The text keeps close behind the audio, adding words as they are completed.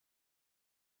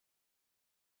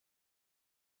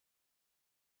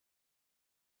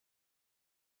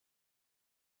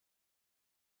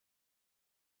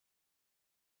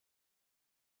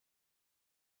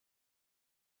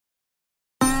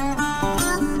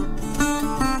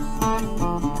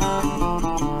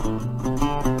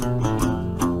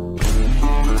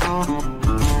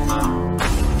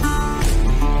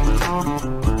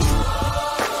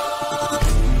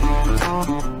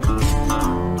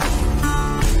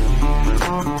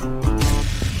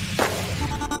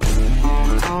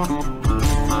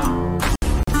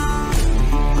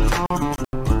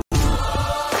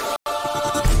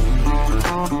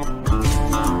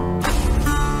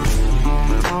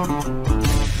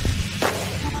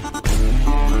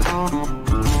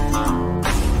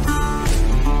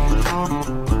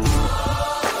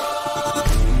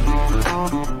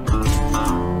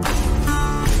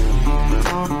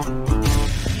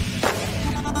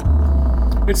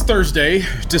It's Thursday,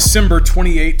 December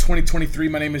 28, 2023.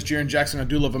 My name is Jaron Jackson. I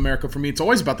do love America. For me, it's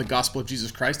always about the gospel of Jesus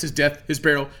Christ, his death, his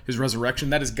burial, his resurrection.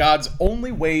 That is God's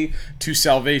only way to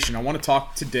salvation. I want to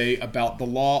talk today about the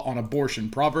law on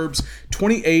abortion. Proverbs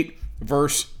 28,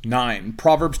 verse 9.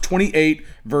 Proverbs 28,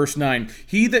 verse 9.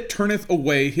 He that turneth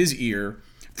away his ear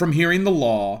from hearing the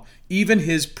law, even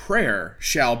his prayer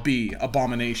shall be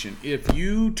abomination. If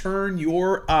you turn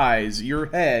your eyes, your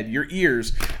head, your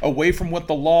ears away from what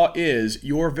the law is,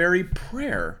 your very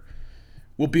prayer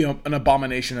will be an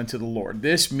abomination unto the Lord.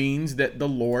 This means that the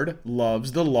Lord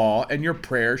loves the law, and your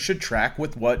prayer should track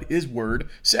with what his word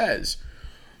says.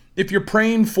 If you're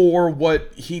praying for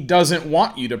what he doesn't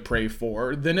want you to pray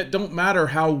for, then it don't matter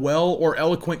how well or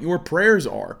eloquent your prayers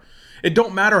are. It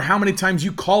don't matter how many times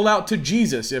you call out to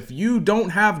Jesus. If you don't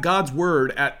have God's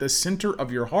word at the center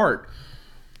of your heart,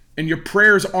 and your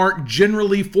prayers aren't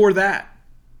generally for that,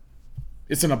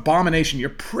 it's an abomination. Your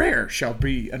prayer shall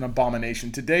be an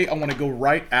abomination. Today, I want to go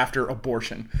right after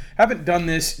abortion. I haven't done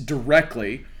this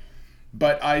directly,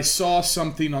 but I saw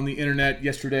something on the internet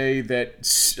yesterday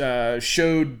that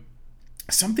showed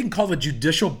something called a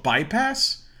judicial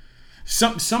bypass.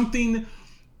 Something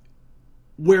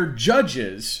where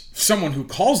judges, someone who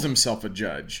calls themselves a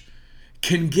judge,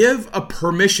 can give a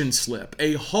permission slip,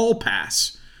 a hall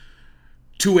pass,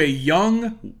 to a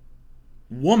young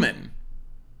woman,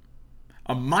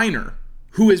 a minor,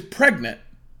 who is pregnant,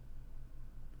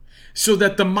 so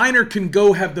that the minor can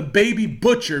go have the baby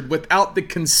butchered without the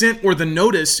consent or the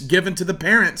notice given to the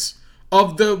parents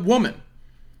of the woman.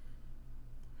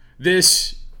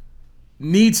 This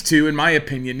needs to, in my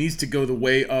opinion, go the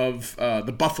way of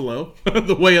the buffalo,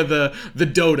 the way of the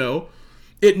dodo.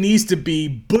 It needs to be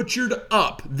butchered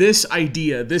up. This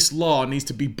idea, this law needs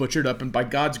to be butchered up, and by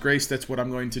God's grace, that's what I'm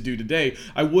going to do today.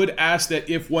 I would ask that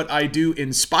if what I do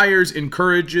inspires,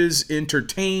 encourages,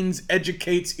 entertains,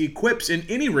 educates, equips in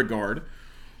any regard,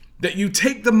 that you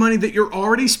take the money that you're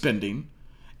already spending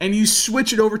and you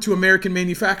switch it over to American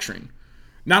manufacturing.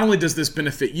 Not only does this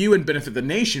benefit you and benefit the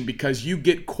nation because you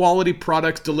get quality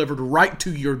products delivered right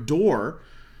to your door,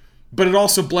 but it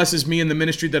also blesses me in the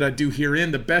ministry that I do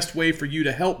herein. The best way for you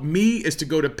to help me is to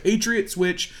go to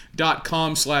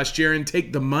patriotswitch.com/Jaron.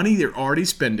 Take the money you're already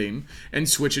spending and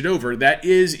switch it over. That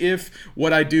is if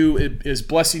what I do is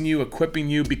blessing you, equipping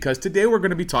you, because today we're going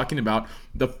to be talking about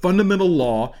the fundamental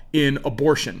law in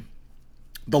abortion.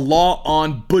 The law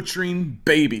on butchering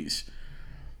babies.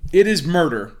 It is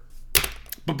murder.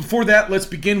 But before that, let's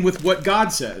begin with what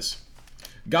God says.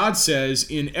 God says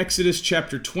in Exodus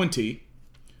chapter 20,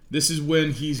 this is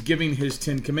when he's giving his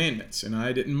 10 commandments, and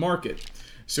I didn't mark it.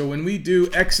 So when we do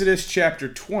Exodus chapter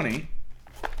 20,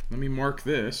 let me mark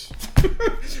this.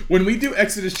 When we do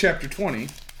Exodus chapter 20,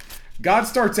 God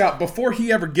starts out, before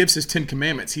he ever gives his 10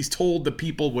 commandments, he's told the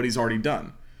people what he's already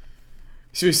done.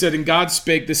 So he said, and God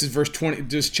spake, this is verse 20,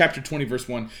 just chapter 20, verse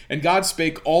 1. And God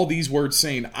spake all these words,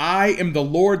 saying, I am the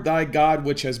Lord thy God,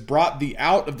 which has brought thee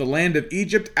out of the land of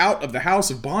Egypt, out of the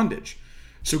house of bondage.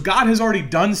 So God has already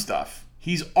done stuff.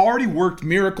 He's already worked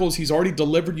miracles. He's already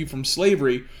delivered you from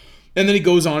slavery. And then he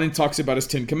goes on and talks about his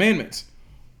 10 commandments.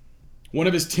 One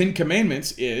of his 10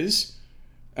 commandments is,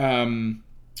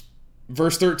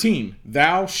 verse 13,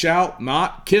 thou shalt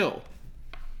not kill.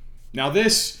 Now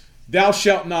this, thou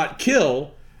shalt not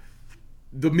kill,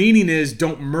 the meaning is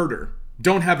don't murder.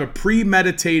 Don't have a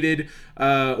premeditated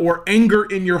or anger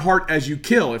in your heart as you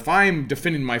kill. If I'm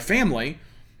defending my family,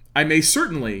 I may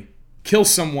certainly kill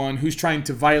someone who's trying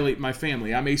to violate my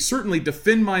family. I may certainly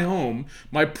defend my home,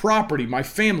 my property, my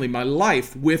family, my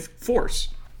life with force.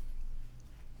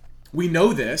 We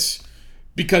know this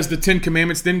because the 10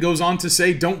 Commandments then goes on to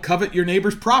say, don't covet your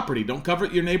neighbor's property. Don't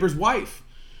covet your neighbor's wife.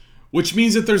 Which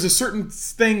means that there's a certain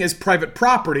thing as private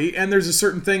property and there's a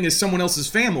certain thing as someone else's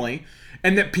family,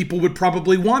 and that people would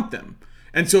probably want them.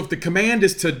 And so if the command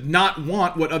is to not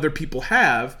want what other people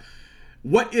have,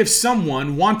 what if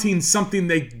someone wanting something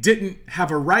they didn't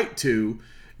have a right to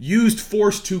used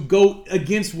force to go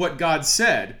against what God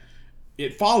said?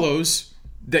 It follows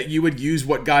that you would use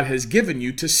what God has given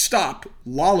you to stop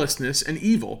lawlessness and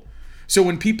evil. So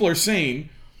when people are saying,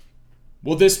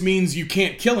 well, this means you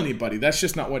can't kill anybody, that's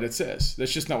just not what it says.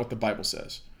 That's just not what the Bible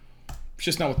says. It's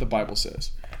just not what the Bible says.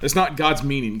 That's not God's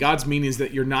meaning. God's meaning is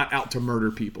that you're not out to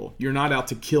murder people. You're not out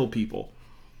to kill people.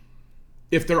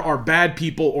 If there are bad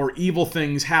people or evil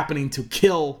things happening to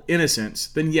kill innocents,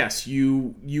 then yes,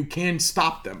 you can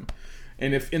stop them.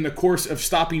 And if in the course of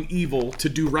stopping evil to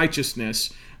do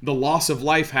righteousness, the loss of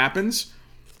life happens,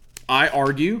 I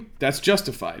argue that's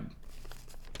justified.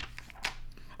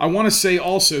 I want to say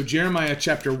also, Jeremiah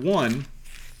chapter 1,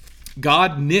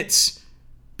 God knits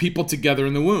people together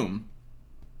in the womb.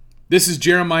 This is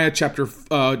Jeremiah chapter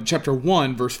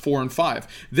 1, verse 4 and 5.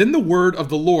 Then the word of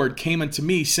the Lord came unto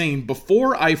me, saying,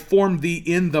 Before I formed thee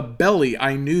in the belly,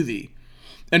 I knew thee.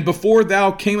 And before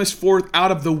thou camest forth out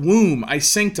of the womb, I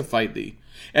sanctified thee.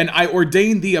 And I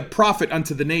ordained thee a prophet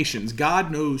unto the nations.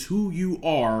 God knows who you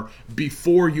are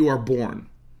before you are born.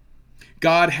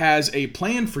 God has a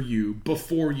plan for you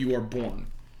before you are born.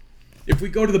 If we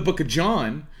go to the book of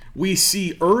John, we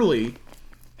see early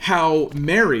how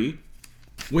Mary,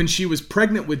 when she was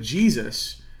pregnant with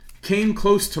Jesus, came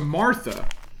close to Martha.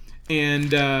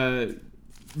 And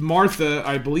Martha,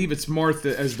 I believe it's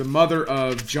Martha as the mother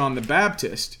of John the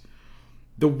Baptist.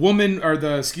 The woman, or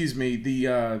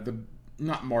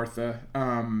not Martha.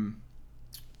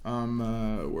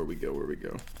 Where we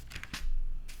go.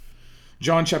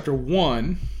 John chapter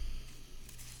 1.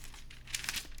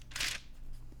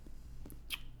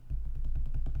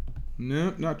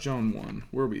 No, not John 1.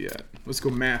 Where are we at? Let's go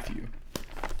Matthew.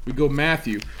 We go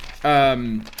Matthew.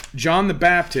 John the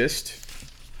Baptist,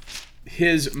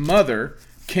 his mother,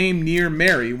 came near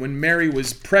Mary when Mary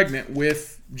was pregnant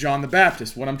with John the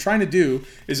Baptist. What I'm trying to do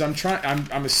is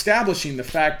I'm establishing the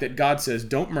fact that God says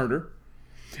don't murder,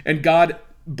 and God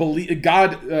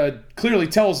clearly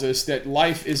tells us that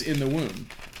life is in the womb,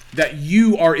 that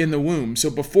you are in the womb. So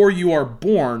before you are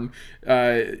born,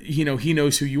 He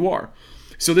knows who you are.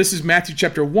 So this is Matthew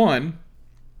chapter 1,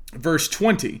 verse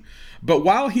 20. But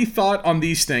while he thought on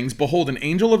these things, behold, an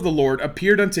angel of the Lord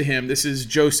appeared unto him, this is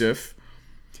Joseph,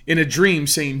 in a dream,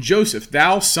 saying, Joseph,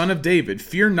 thou son of David,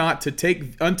 fear not to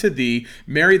take unto thee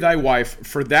Mary thy wife,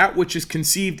 for that which is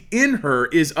conceived in her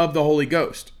is of the Holy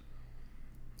Ghost.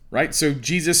 Right? So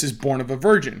Jesus is born of a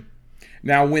virgin.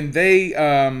 Now when they,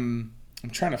 I'm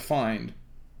trying to find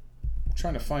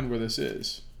where this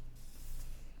is.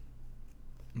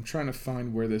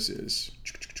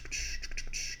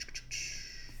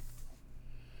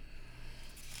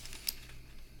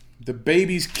 The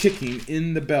baby's kicking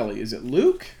in the belly. Is it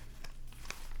Luke?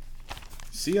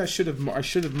 See, I should have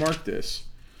marked this.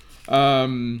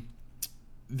 The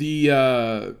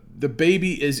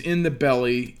baby is in the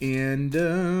belly, and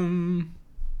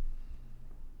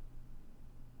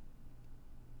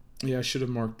yeah, I should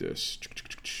have marked this.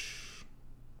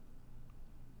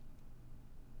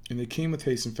 And they came with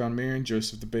haste and found Mary and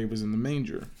Joseph. The babe was in the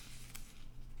manger.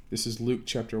 This is Luke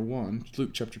chapter 1.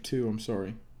 Luke chapter 2, I'm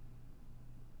sorry.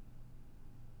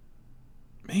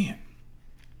 Man.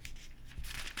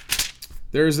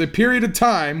 There is a period of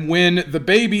time when the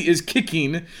baby is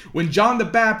kicking, when John the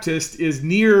Baptist is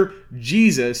near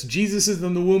Jesus. Jesus is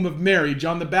in the womb of Mary.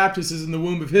 John the Baptist is in the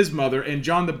womb of his mother. And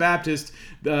John the Baptist,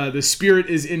 the Spirit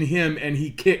is in him and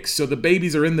he kicks. So the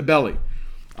babies are in the belly.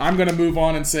 I'm going to move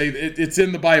on and say it's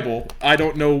in the Bible. I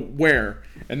don't know where.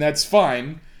 And that's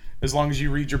fine as long as you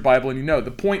read your Bible and you know.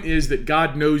 The point is that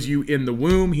God knows you in the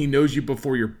womb. He knows you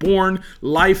before you're born.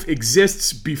 Life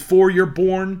exists before you're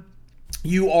born.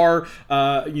 You are,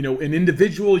 an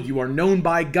individual. You are known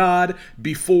by God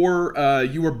before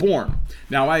you were born.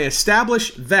 Now, I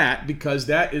establish that because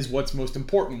that is what's most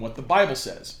important, what the Bible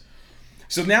says.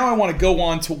 So now I want to go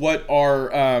on to what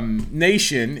our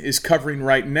nation is covering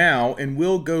right now, and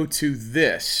we'll go to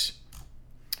this.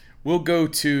 We'll go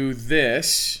to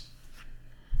this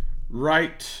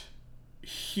right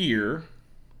here.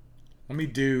 Let me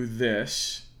do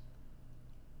this.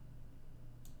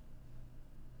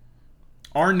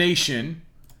 Our nation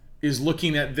is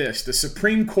looking at this. The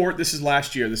Supreme Court, this is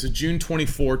last year. This is June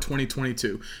 24,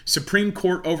 2022. Supreme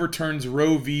Court overturns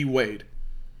Roe v. Wade,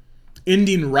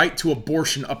 ending right to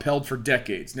abortion upheld for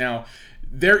decades. Now,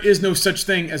 there is no such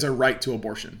thing as a right to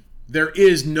abortion. There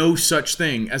is no such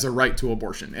thing as a right to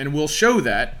abortion. And we'll show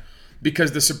that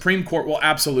because the Supreme Court will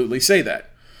absolutely say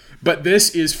that. But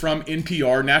this is from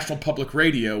NPR, National Public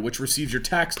Radio, which receives your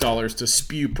tax dollars to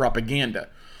spew propaganda.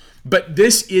 But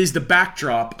this is the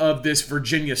backdrop of this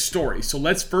Virginia story. So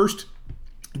let's first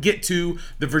get to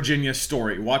the Virginia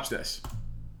story. Watch this.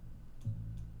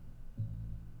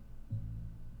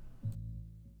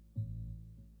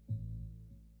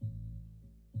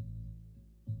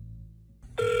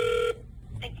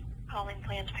 Thank you for calling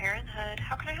Planned Parenthood.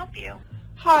 How can I help you?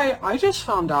 Hi, I just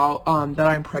found out that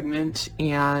I'm pregnant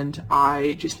and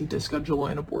I just need to schedule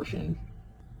an abortion.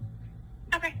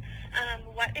 Okay.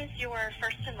 What is your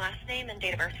first and last name and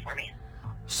date of birth for me?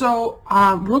 So,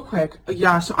 real quick,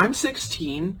 so I'm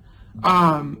 16.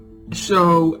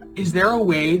 So is there a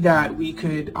way that we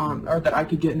could, or that I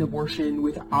could get an abortion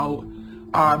without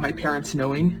my parents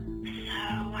knowing?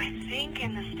 So, I think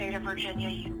in the state of Virginia,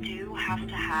 you do have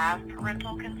to have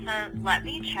parental consent. Let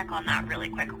me check on that really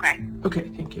quick, okay? Okay,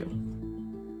 thank you.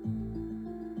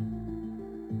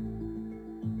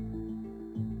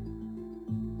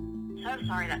 So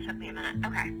sorry that took me a minute.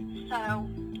 Okay, so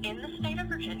in the state of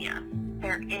Virginia,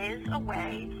 there is a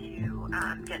way to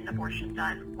get an abortion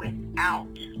done without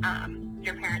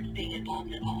your parents being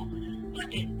involved at all.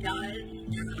 But it does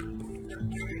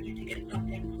require you to get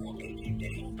something called a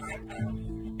judicial bypass.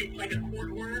 It's like a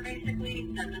court order, basically,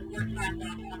 that the court signs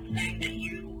off on saying that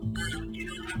you do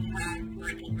not have to have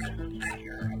parental presence at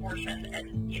your abortion,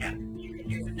 and, you can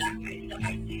do it that way. So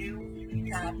I do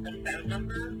have the phone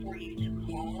number for you to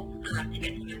call to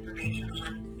get some information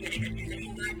on getting a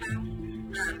judicial bypass.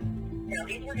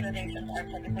 These organizations are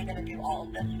typically going to do all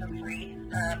of this for free.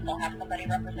 They'll have somebody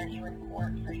represent you in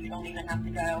court, so you don't even have to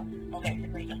go. They'll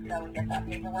basically just go and get that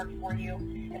paperwork for you,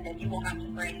 and then you will have to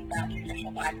bring that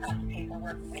judicial bypass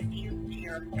paperwork with you to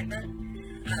your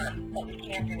appointment. But we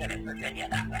can do it in Virginia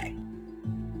that way.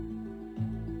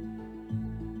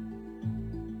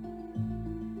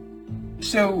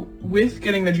 So with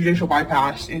getting the judicial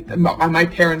bypass, my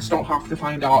parents don't have to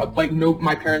find out. No,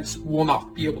 my parents will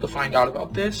not be able to find out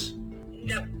about this.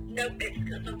 No,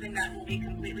 it's something that will be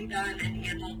completely done and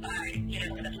handled by,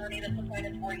 an attorney that's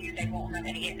appointed for you. They won't have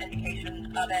any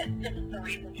indication of it. This is the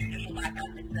reason judicial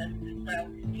bypass exists, so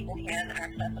people can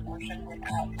access abortion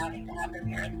without having to have their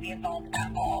parents be involved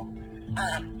at all.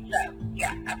 So,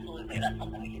 yeah, absolutely, that's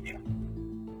something we can do.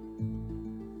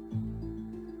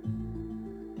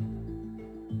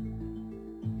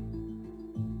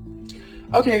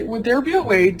 Okay, would there be a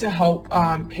way to help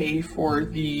pay for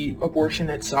the abortion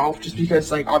itself? Just because,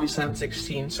 obviously I'm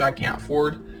 16, so I can't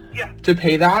afford to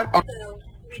pay that. So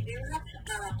we do have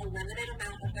a limited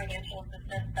amount of financial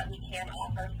assistance that we can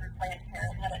offer through Planned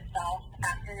Parenthood itself.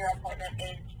 After your appointment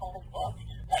is fully booked,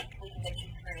 we can get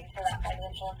you screened for that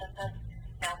financial assistance.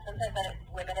 Now, since I said it's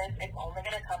limited, it's only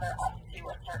going to cover up to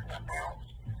a certain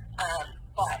amount.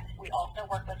 But we also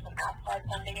work with some outside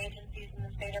funding agencies in the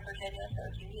state of Virginia, so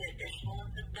if you need additional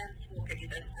assistance, we'll give you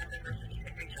those phone numbers and you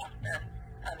can reach out to them.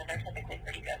 And they're typically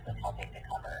pretty good with helping to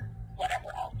cover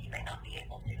whatever else you may not be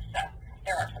able to. So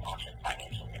there are some options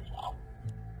financially as well.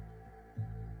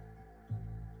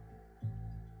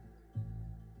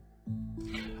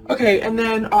 Okay, and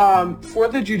then for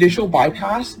the judicial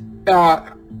bypass,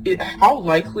 how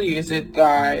likely is it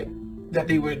that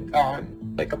they would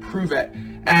approve it?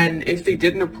 And if they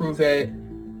didn't approve it,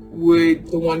 would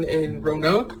the one in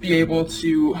Roanoke be able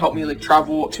to help me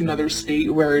travel to another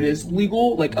state where it is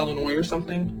legal, like Illinois or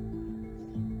something?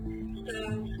 So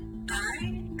I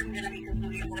am going to be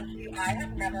completely honest with you. I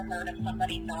have never heard of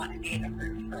somebody not being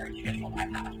approved for a judicial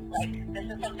bypass. This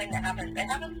is something that happens. It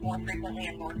happens more frequently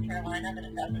in North Carolina than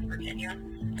it does in Virginia.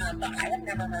 But I have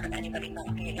never heard of anybody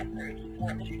not being approved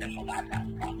for the judicial bypass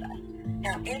process.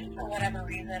 Now, if for whatever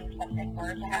reason something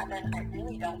were to happen, I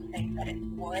really don't think that it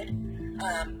would.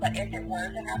 But if it were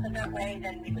to happen that way,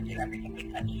 then we would do everything we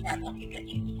could to try to help you get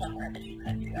you somewhere that you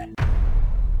could do it.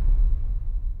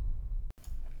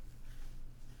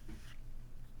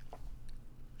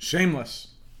 Shameless.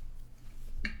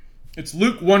 It's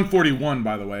Luke 1:41,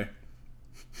 by the way.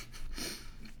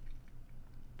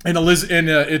 And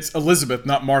it's Elizabeth,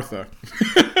 not Martha.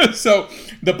 So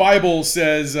the Bible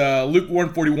says, Luke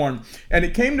 1:41, and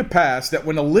it came to pass that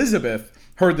when Elizabeth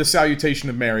heard the salutation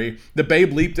of Mary, the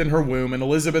babe leaped in her womb, and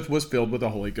Elizabeth was filled with the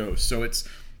Holy Ghost. So it's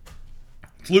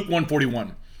Luke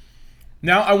 1:41.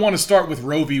 Now I want to start with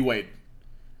Roe v. Wade.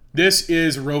 This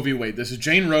is Roe v. Wade. This is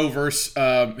Jane Roe versus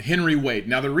Henry Wade.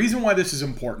 Now the reason why this is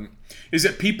important is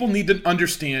that people need to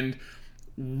understand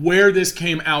where this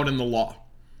came out in the law.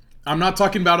 I'm not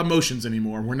talking about emotions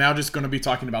anymore. We're now just going to be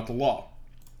talking about the law.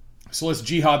 So let's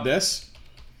jihad this.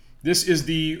 This is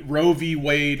the Roe v.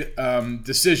 Wade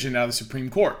decision out of the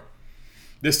Supreme Court.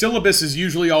 The syllabus is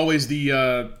usually always the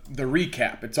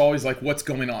recap. It's always what's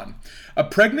going on. A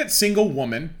pregnant single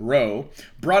woman, Roe,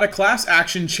 brought a class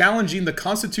action challenging the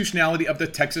constitutionality of the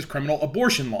Texas criminal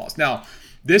abortion laws. Now,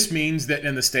 this means that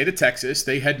in the state of Texas,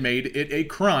 they had made it a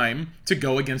crime to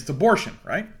go against abortion,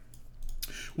 right?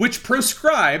 Which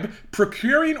proscribe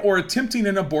procuring or attempting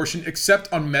an abortion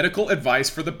except on medical advice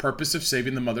for the purpose of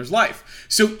saving the mother's life.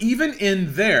 So even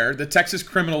in there, the Texas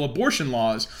criminal abortion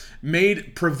laws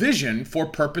made provision for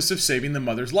purpose of saving the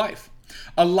mother's life.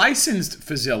 A licensed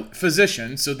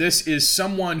physician, so this is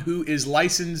someone who is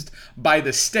licensed by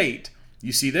the state.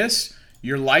 You see this?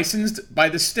 You're licensed by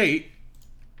the state,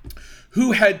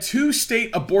 who had 2 state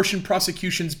abortion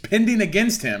prosecutions pending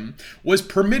against him, was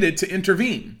permitted to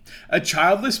intervene. A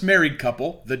childless married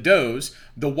couple, the Does,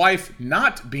 the wife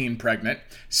not being pregnant,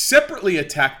 separately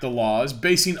attacked the laws,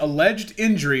 basing alleged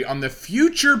injury on the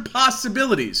future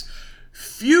possibilities.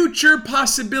 future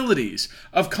possibilities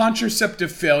of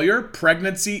contraceptive failure,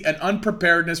 pregnancy, and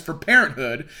unpreparedness for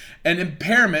parenthood, and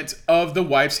impairment of the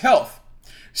wife's health.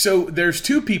 So there's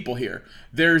two people here.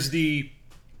 There's the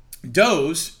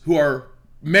does who are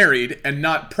married and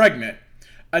not pregnant,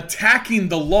 attacking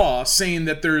the law, saying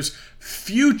that there's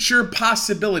future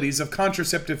possibilities of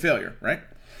contraceptive failure, right?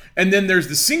 And then there's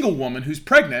the single woman who's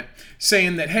pregnant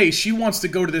saying that, hey, she wants to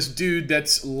go to this dude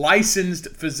that's licensed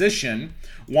physician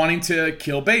wanting to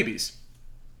kill babies.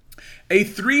 A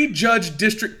 3-judge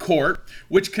district court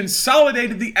which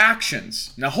consolidated the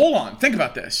actions. Now hold on, think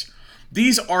about this.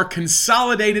 These are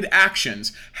consolidated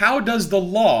actions. How does the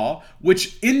law,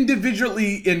 which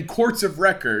individually in courts of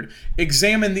record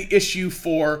examine the issue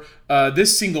for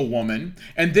this single woman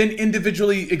and then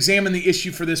individually examine the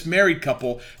issue for this married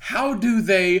couple, how do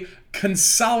they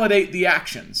consolidate the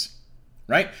actions?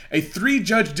 Right? A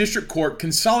 3-judge district court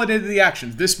consolidated the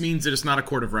actions. This means that it's not a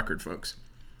court of record, folks.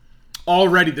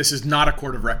 Already, this is not a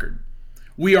court of record.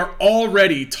 We are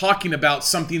already talking about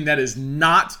something that is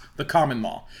not the common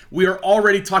law. We are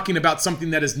already talking about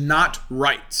something that is not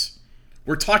rights.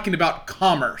 We're talking about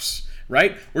commerce,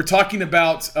 right? We're talking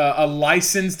about a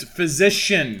licensed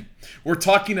physician. We're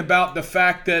talking about the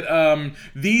fact that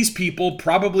these people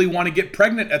probably want to get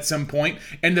pregnant at some point,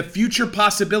 and the future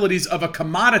possibilities of a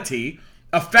commodity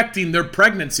affecting their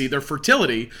pregnancy, their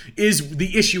fertility, is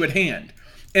the issue at hand.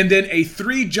 And then a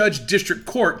 3-judge district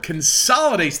court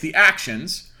consolidates the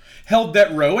actions, held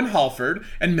that Roe and Halford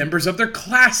and members of their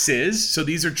classes, so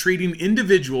these are treating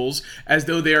individuals as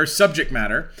though they are subject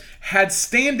matter, had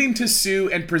standing to sue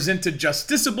and presented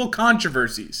justiciable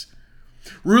controversies.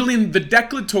 Ruling the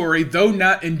declaratory, though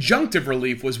not injunctive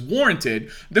relief was warranted,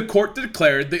 the court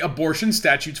declared the abortion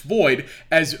statutes void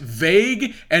as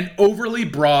vague and overly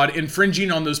broad, infringing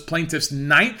on those plaintiffs'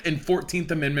 9th and 14th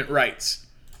Amendment rights.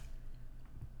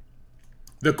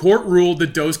 The court ruled the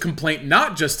Doe's complaint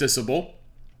not justiciable.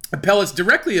 Appellates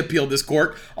directly appealed this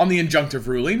court on the injunctive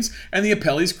rulings, and the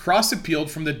appellees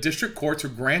cross-appealed from the district court's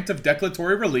grant of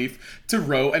declaratory relief to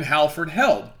Roe and Halford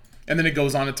held. And then it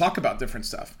goes on to talk about different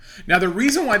stuff. Now, the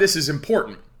reason why this is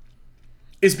important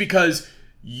is because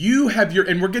you have your,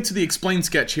 and we'll get to the explain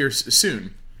sketch here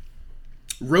soon.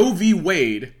 Roe v.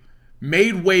 Wade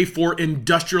made way for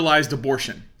industrialized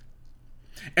abortion.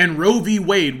 And Roe v.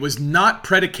 Wade was not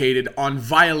predicated on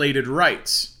violated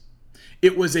rights.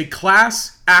 It was a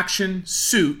class action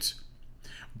suit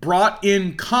brought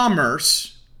in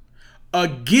commerce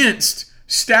against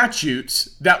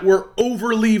statutes that were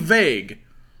overly vague.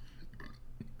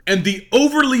 And the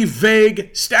overly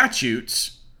vague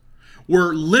statutes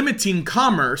were limiting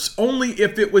commerce only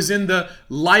if it was in the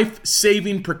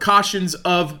life-saving precautions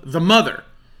of the mother.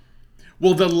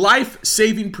 Well, the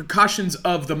life-saving precautions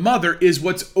of the mother is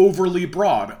what's overly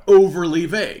broad, overly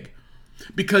vague.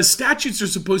 Because statutes are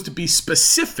supposed to be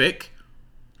specific,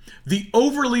 the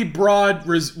overly broad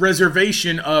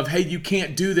reservation of, hey, you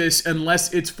can't do this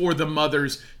unless it's for the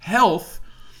mother's health,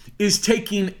 is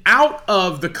taking out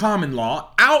of the common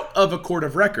law, out of a court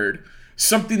of record,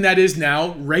 something that is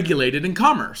now regulated in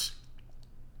commerce.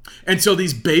 And so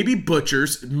these baby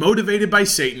butchers, motivated by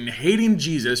Satan, hating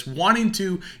Jesus, wanting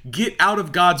to get out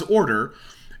of God's order,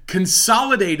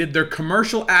 consolidated their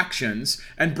commercial actions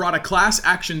and brought a class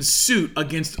action suit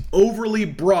against overly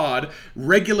broad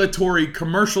regulatory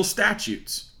commercial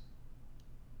statutes.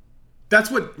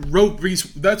 That's what Roe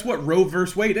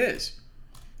versus Wade is.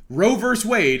 Roe versus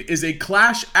Wade is a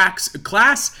class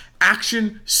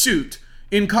action suit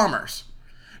in commerce.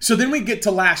 So then we get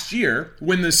to last year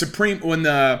when the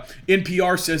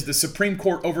NPR says the Supreme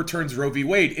Court overturns Roe v.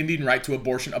 Wade, ending right to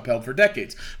abortion upheld for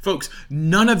decades. Folks,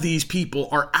 none of these people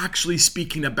are actually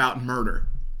speaking about murder.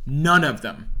 None of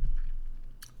them.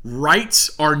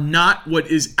 Rights are not what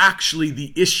is actually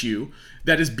the issue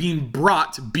that is being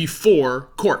brought before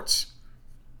courts.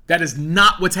 That is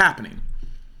not what's happening.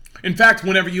 In fact,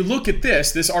 whenever you look at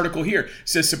this article here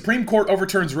says Supreme Court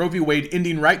overturns Roe v. Wade,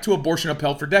 ending right to abortion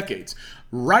upheld for decades.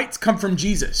 Rights come from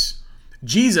Jesus.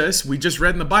 Jesus, we just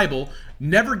read in the Bible,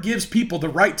 never gives people the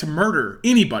right to murder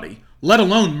anybody, let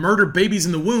alone murder babies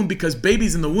in the womb, because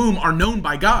babies in the womb are known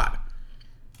by God.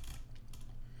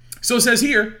 So it says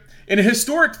here, in a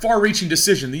historic far-reaching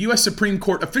decision, the U.S. Supreme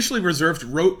Court officially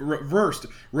reversed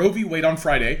Roe v. Wade on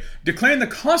Friday, declaring the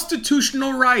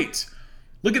constitutional right.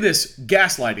 Look at this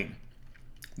gaslighting.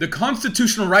 The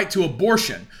constitutional right to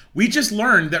abortion. We just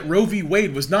learned that Roe v.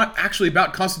 Wade was not actually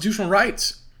about constitutional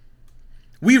rights.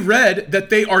 We read that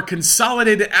they are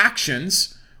consolidated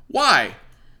actions. Why?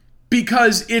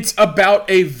 Because it's about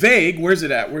a vague, where's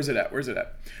it at?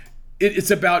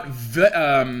 it's about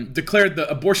declared the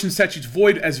abortion statutes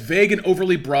void as vague and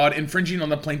overly broad, infringing on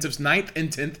the plaintiff's Ninth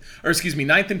and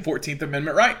 14th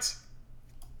Amendment rights.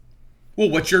 Well,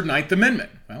 what's your Ninth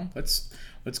Amendment? Well, let's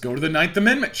go to the Ninth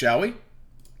Amendment, shall we?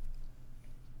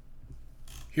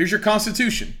 Here's your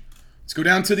Constitution. Let's go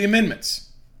down to the amendments.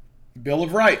 Bill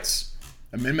of Rights.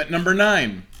 Amendment number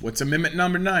 9. What's Amendment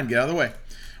number 9? Get out of the way.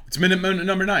 What's Amendment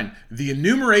number 9? The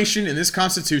enumeration in this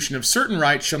Constitution of certain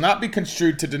rights shall not be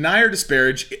construed to deny or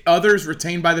disparage others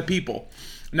retained by the people.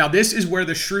 Now, this is where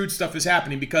the shrewd stuff is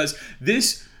happening, because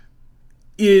this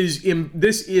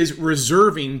is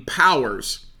reserving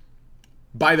powers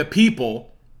by the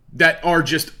people that are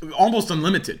just almost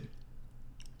unlimited.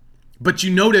 But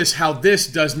you notice how this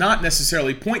does not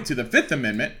necessarily point to the Fifth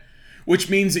Amendment, which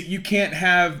means that you can't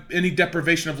have any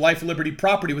deprivation of life, liberty,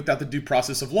 property without the due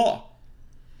process of law.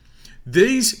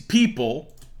 These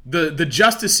people, the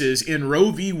justices in Roe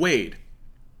v. Wade,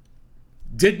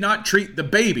 did not treat the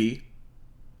baby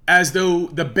as though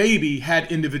the baby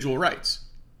had individual rights.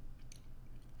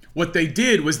 What they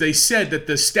did was they said that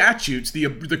the statutes,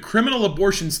 the criminal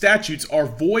abortion statutes, are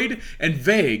void and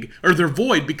vague, or they're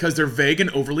void because they're vague and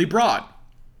overly broad.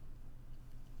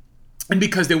 And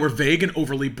because they were vague and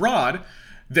overly broad,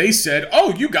 they said,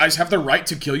 oh, you guys have the right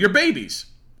to kill your babies.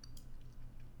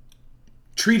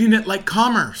 Treating it like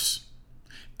commerce.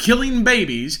 Killing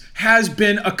babies has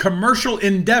been a commercial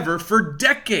endeavor for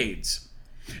decades.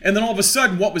 And then all of a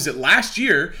sudden, what was it, last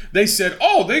year, they said,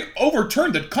 oh, they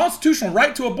overturned the constitutional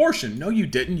right to abortion. No, you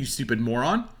didn't, you stupid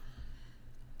moron.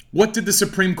 What did the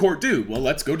Supreme Court do? Well,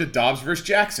 let's go to Dobbs versus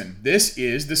Jackson. This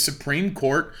is the Supreme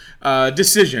Court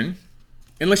decision,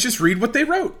 and let's just read what they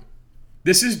wrote.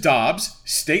 This is Dobbs,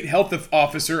 State Health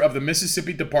Officer of the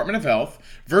Mississippi Department of Health,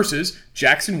 versus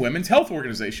Jackson Women's Health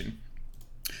Organization.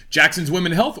 Jackson's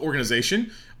Women's Health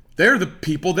Organization, they're the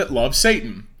people that love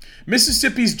Satan.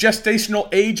 Mississippi's Gestational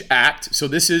Age Act, so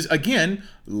this is, again,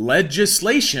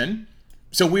 legislation,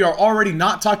 so we are already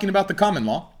not talking about the common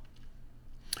law,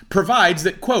 provides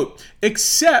that, quote,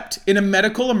 except in a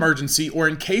medical emergency or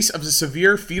in case of a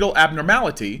severe fetal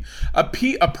abnormality, a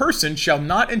person shall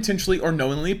not intentionally or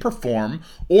knowingly perform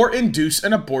or induce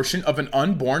an abortion of an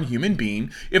unborn human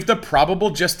being if the probable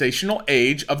gestational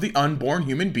age of the unborn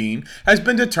human being has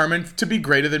been determined to be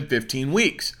greater than 15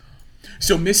 weeks.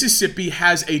 So Mississippi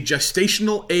has a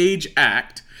Gestational Age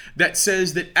Act that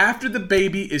says that after the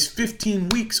baby is 15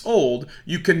 weeks old,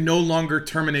 you can no longer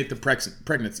terminate the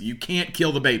pregnancy. You can't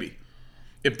kill the baby.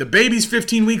 If the baby's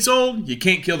 15 weeks old, you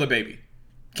can't kill the baby.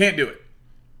 Can't do it.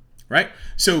 Right?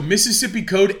 So Mississippi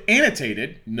Code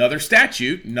annotated, another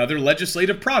statute, another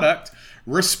legislative product,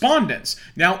 respondents.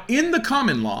 Now, in the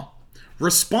common law,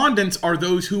 respondents are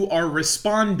those who are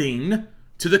responding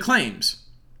to the claims.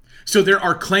 So there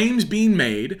are claims being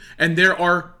made, and there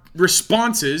are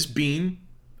responses being,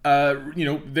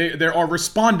 there are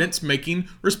respondents making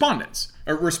responses.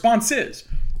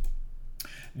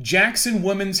 Jackson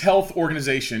Women's Health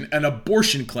Organization, an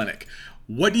abortion clinic.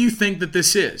 What do you think that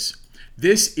this is?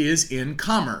 This is in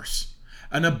commerce.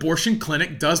 An abortion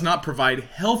clinic does not provide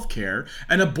health care.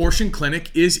 An abortion clinic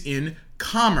is in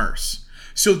commerce.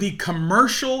 So the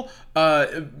commercial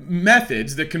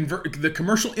methods, the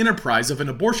commercial enterprise of an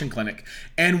abortion clinic,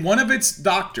 and one of its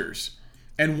doctors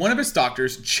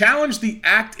challenged the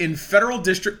act in federal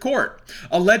district court,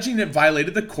 alleging it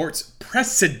violated the court's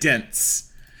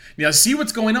precedents. Now, see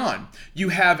what's going on. You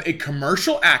have a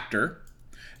commercial actor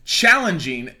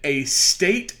challenging a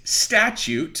state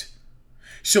statute.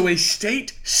 So a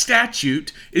state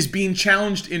statute is being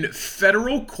challenged in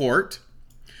federal court,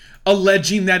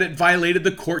 alleging that it violated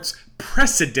the court's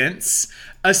precedents,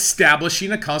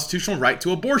 establishing a constitutional right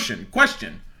to abortion.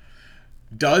 Question: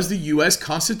 does the U.S.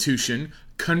 Constitution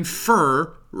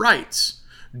confer rights?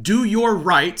 Do your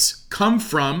rights come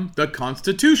from the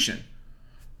Constitution?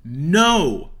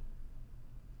 No,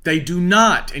 they do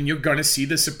not, and you're going to see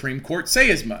the Supreme Court say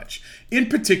as much. In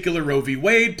particular, Roe v.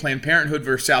 Wade, Planned Parenthood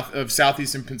versus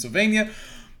Southeastern Pennsylvania.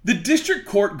 The district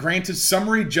court granted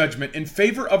summary judgment in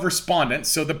favor of respondents,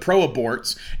 so the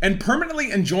pro-aborts, and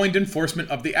permanently enjoined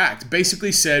enforcement of the act.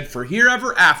 Basically said, for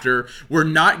herever after, we're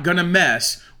not going to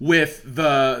mess with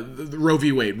the Roe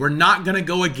v. Wade. We're not going to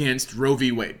go against Roe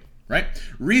v. Wade, right?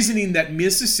 Reasoning that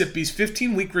Mississippi's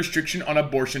 15-week restriction on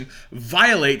abortion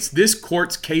violates this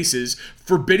court's cases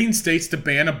forbidding states to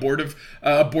ban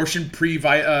abortion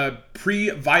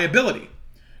pre-viability.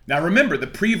 Now remember, the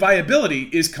pre-viability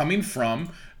is coming from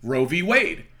Roe v.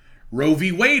 Wade. Roe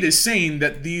v. Wade is saying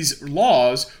that these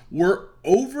laws were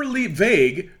overly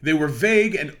vague. They were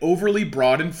vague and overly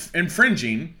broad and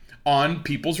infringing on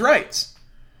people's rights.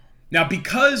 Now,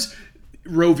 because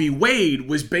Roe v. Wade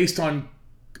was based on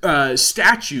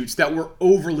statutes that were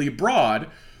overly broad,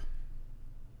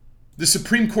 the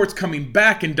Supreme Court's coming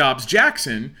back in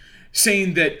Dobbs-Jackson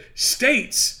saying that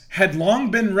states had long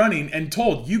been running and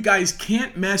told, you guys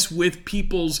can't mess with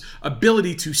people's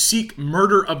ability to seek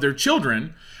murder of their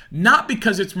children, not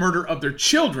because it's murder of their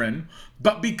children,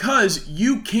 but because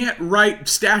you can't write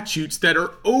statutes that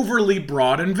are overly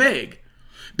broad and vague.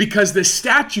 Because the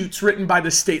statutes written by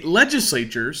the state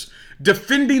legislatures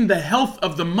defending the health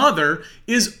of the mother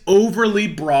is overly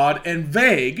broad and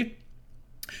vague.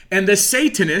 And the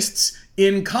Satanists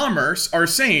in commerce are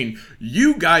saying,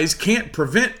 you guys can't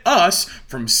prevent us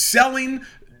from selling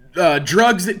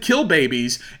drugs that kill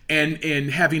babies and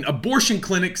having abortion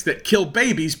clinics that kill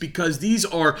babies, because these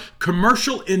are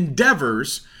commercial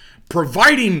endeavors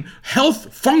providing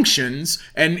health functions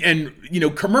and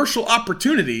commercial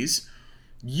opportunities.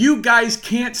 You guys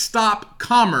can't stop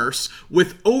commerce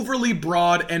with overly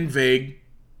broad and vague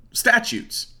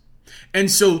statutes. And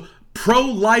so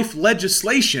pro-life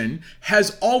legislation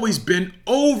has always been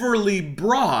overly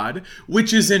broad,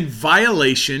 which is in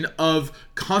violation of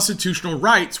constitutional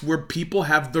rights, where people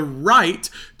have the right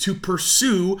to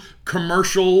pursue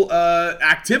commercial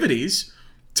activities,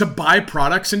 to buy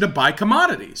products and to buy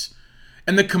commodities.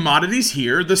 And the commodities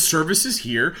here, the services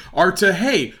here, are to,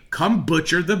 hey, come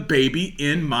butcher the baby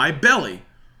in my belly.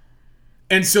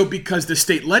 And so because the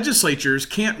state legislatures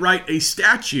can't write a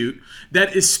statute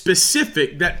that is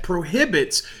specific, that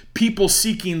prohibits people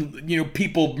seeking,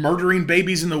 people murdering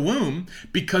babies in the womb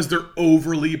because they're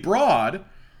overly broad,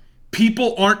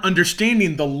 people aren't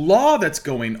understanding the law that's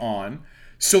going on,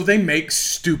 so they make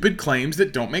stupid claims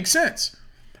that don't make sense.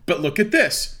 But look at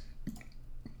this.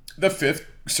 The Fifth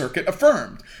Circuit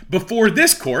affirmed. Before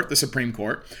this court, the Supreme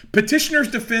Court, petitioners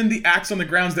defend the acts on the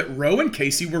grounds that Roe and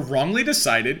Casey were wrongly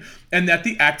decided and that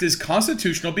the act is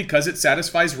constitutional because it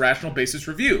satisfies rational basis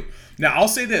review. Now, I'll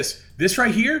say this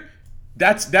right here,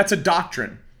 that's a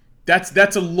doctrine.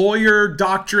 That's a lawyer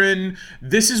doctrine.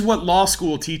 This is what law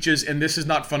school teaches, and this is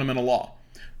not fundamental law.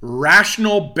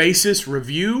 Rational basis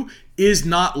review is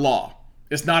not law.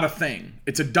 It's not a thing.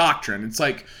 It's a doctrine. It's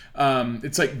like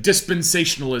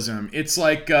dispensationalism. It's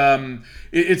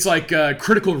like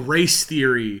critical race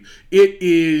theory. It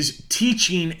is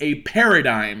teaching a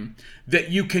paradigm that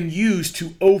you can use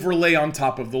to overlay on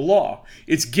top of the law.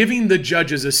 It's giving the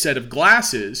judges a set of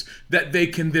glasses that they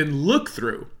can then look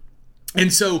through.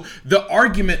 And so the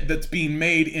argument that's being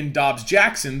made in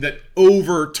Dobbs-Jackson that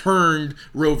overturned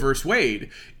Roe versus Wade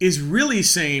is really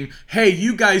saying, hey,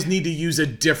 you guys need to use a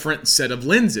different set of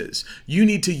lenses. You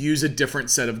need to use a different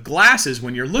set of glasses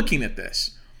when you're looking at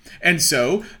this. And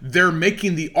so they're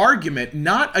making the argument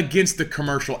not against the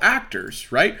commercial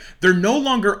actors, right? They're no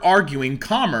longer arguing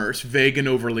commerce, vague and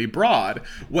overly broad.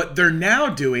 What they're now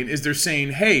doing is they're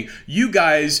saying, hey, you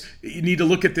guys need to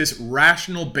look at this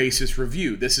rational basis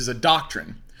review. This is a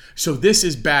doctrine. So this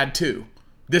is bad too.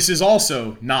 This is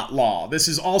also not law. This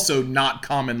is also not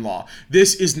common law.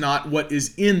 This is not what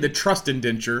is in the trust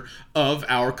indenture of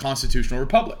our constitutional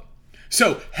republic.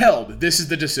 So, held, this is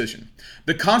the decision.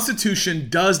 The Constitution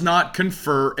does not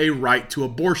confer a right to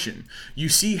abortion. You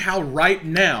see how right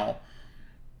now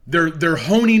they're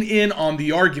honing in on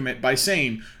the argument by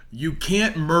saying you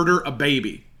can't murder a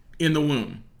baby in the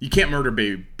womb. You can't murder a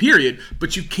baby, period,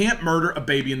 but you can't murder a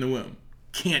baby in the womb.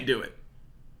 Can't do it.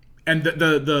 And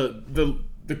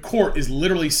the court is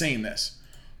literally saying this.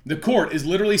 The court is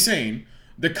literally saying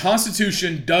the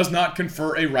Constitution does not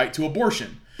confer a right to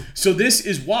abortion. So this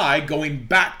is why, going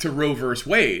back to Roe versus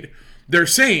Wade, they're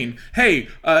saying, hey,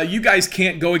 you guys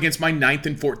can't go against my 9th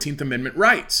and 14th Amendment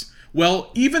rights.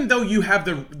 Well, even though you have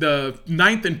the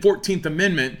 9th and 14th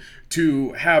Amendment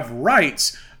to have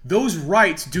rights, those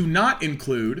rights do not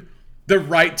include the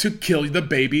right to kill the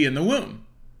baby in the womb.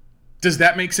 Does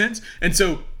that make sense? And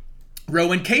so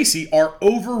Roe and Casey are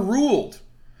overruled,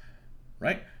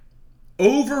 right?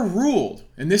 Overruled.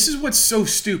 And this is what's so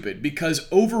stupid, because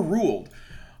overruled,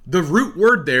 the root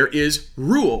word there is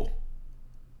rule.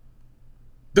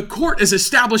 The court is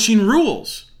establishing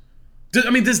rules.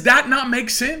 Does that not make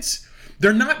sense?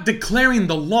 They're not declaring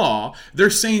the law.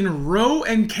 They're saying Roe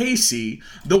and Casey,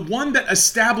 the one that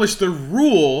established the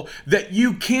rule that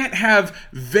you can't have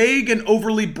vague and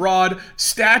overly broad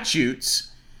statutes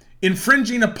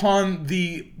infringing upon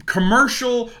the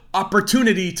commercial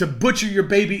opportunity to butcher your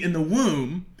baby in the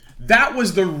womb. That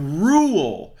was the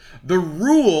rule. The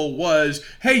rule was,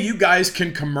 hey, you guys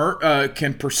can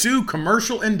pursue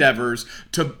commercial endeavors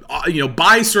to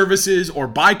buy services or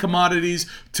buy commodities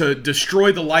to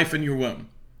destroy the life in your womb.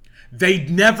 They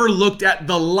never looked at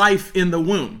the life in the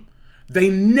womb. They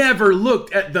never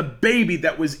looked at the baby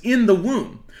that was in the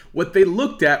womb. What they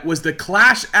looked at was the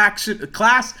class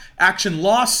action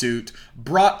lawsuit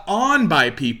brought on by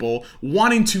people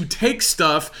wanting to take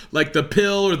stuff like the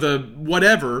pill or the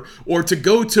whatever, or to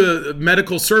go to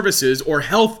medical services or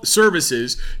health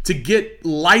services to get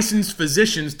licensed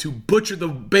physicians to butcher the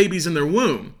babies in their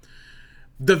womb.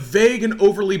 The vague and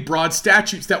overly broad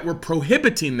statutes that were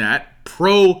prohibiting that,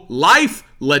 pro-life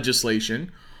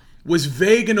legislation, was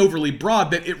vague and overly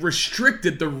broad, that it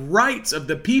restricted the rights of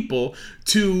the people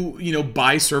to,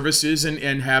 buy services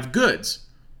and have goods.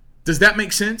 Does that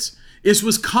make sense? This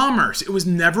was commerce. It was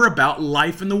never about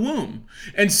life in the womb.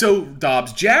 And so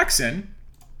Dobbs-Jackson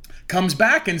comes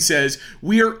back and says,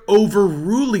 we are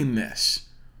overruling this.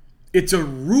 It's a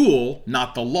rule,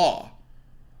 not the law.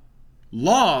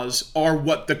 Laws are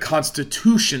what the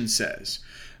Constitution says.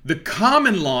 The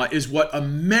common law is what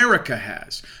America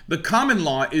has. The common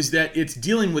law is that it's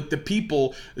dealing with the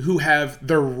people who have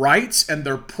their rights and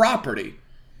their property.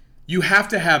 You have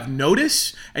to have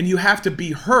notice and you have to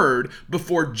be heard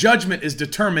before judgment is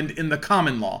determined in the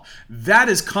common law. That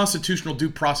is constitutional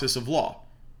due process of law.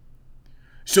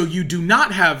 So you do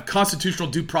not have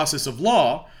constitutional due process of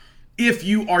law if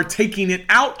you are taking it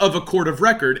out of a court of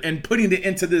record and putting it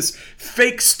into this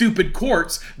fake, stupid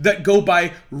courts that go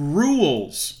by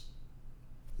rules.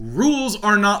 Rules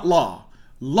are not law.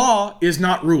 Law is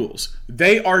not rules.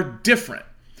 They are different.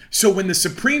 So when the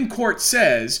Supreme Court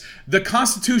says the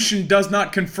Constitution does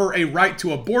not confer a right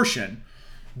to abortion,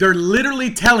 they're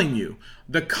literally telling you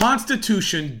the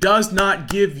Constitution does not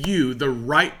give you the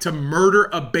right to murder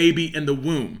a baby in the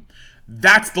womb.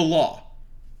 That's the law.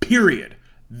 Period.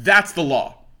 That's the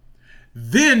law.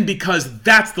 Then, because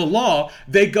that's the law,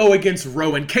 they go against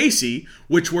Roe and Casey,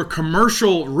 which were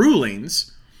commercial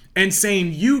rulings, and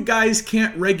saying you guys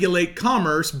can't regulate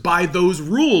commerce by those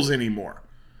rules anymore.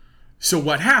 So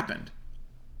what happened?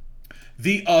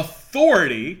 The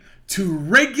authority to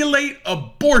regulate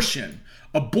abortion.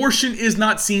 Abortion is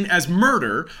not seen as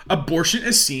murder. Abortion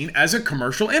is seen as a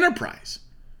commercial enterprise.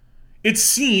 It's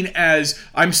seen as,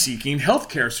 I'm seeking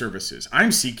healthcare services.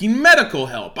 I'm seeking medical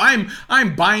help.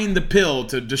 I'm buying the pill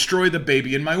to destroy the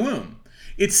baby in my womb.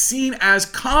 It's seen as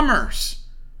commerce.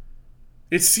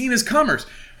 It's seen as commerce.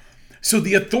 So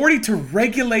the authority to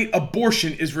regulate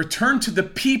abortion is returned to the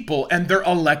people and their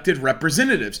elected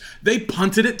representatives. They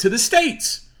punted it to the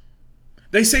states.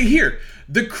 They say here,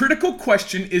 the critical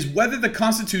question is whether the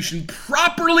Constitution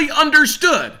properly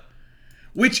understood,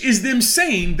 which is them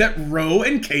saying that Roe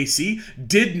and Casey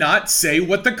did not say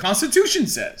what the Constitution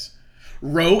says.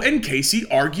 Roe and Casey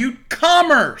argued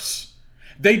commerce.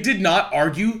 They did not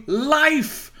argue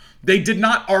life. They did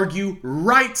not argue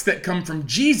rights that come from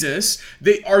Jesus.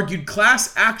 They argued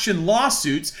class action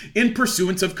lawsuits in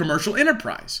pursuance of commercial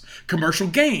enterprise, commercial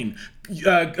gain,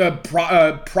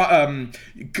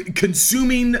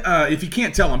 consuming, if you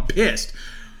can't tell, I'm pissed.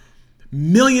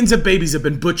 Millions of babies have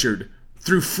been butchered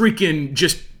through freaking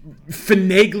just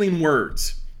finagling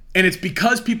words. And it's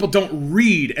because people don't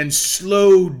read and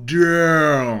slow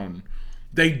down.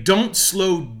 They don't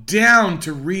slow down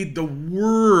to read the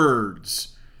words.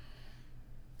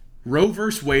 Roe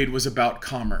versus Wade was about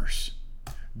commerce.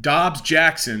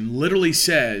 Dobbs-Jackson literally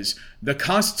says the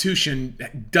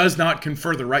Constitution does not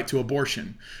confer the right to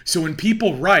abortion. So when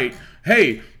people write,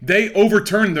 hey, they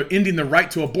overturned the ending the right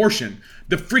to abortion,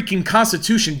 the freaking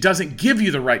Constitution doesn't give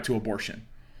you the right to abortion.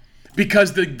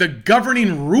 Because the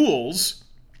governing rules,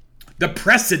 the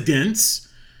precedents,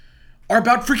 are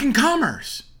about freaking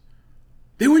commerce.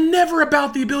 They were never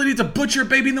about the ability to butcher a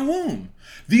baby in the womb.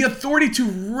 The authority to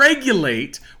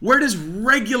regulate, where does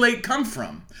regulate come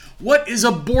from? What is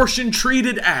abortion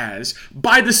treated as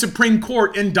by the Supreme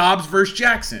Court in Dobbs versus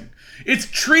Jackson? It's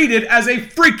treated as a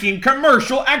freaking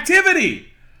commercial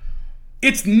activity.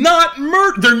 It's not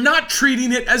murder. They're not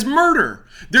treating it as murder.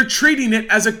 They're treating it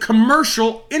as a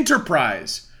commercial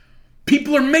enterprise.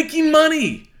 People are making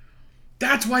money.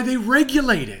 That's why they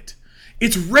regulate it.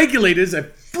 It's regulated as a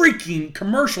freaking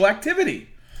commercial activity.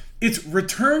 It's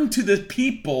returned to the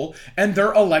people and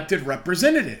their elected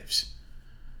representatives.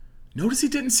 Notice he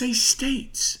didn't say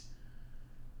states.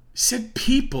 He said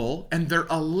people and their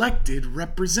elected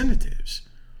representatives.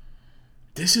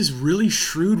 This is really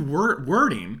shrewd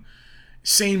wording,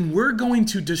 saying we're going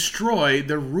to destroy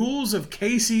the rules of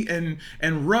Casey and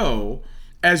Roe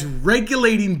as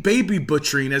regulating baby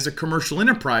butchering as a commercial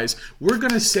enterprise. We're going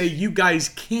to say you guys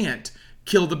can't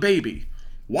kill the baby.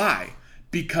 Why?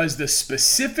 Because the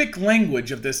specific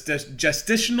language of this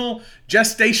Gestational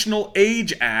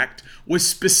Age Act was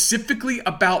specifically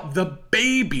about the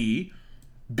baby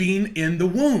being in the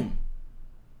womb.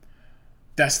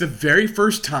 That's the very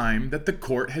first time that the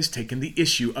court has taken the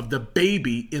issue of the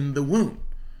baby in the womb.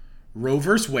 Roe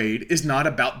versus Wade is not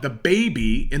about the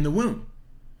baby in the womb.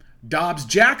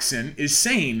 Dobbs-Jackson is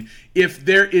saying if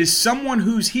there is someone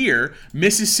who's here,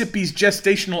 Mississippi's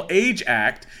Gestational Age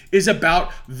Act is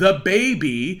about the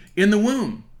baby in the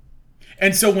womb.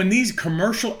 And so when these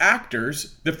commercial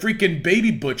actors, the freaking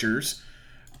baby butchers,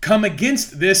 come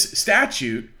against this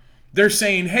statute, they're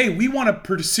saying, hey, we want to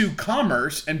pursue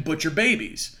commerce and butcher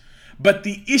babies. But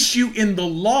the issue in the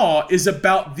law is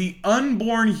about the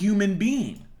unborn human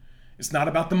being. It's not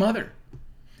about the mother.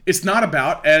 It's not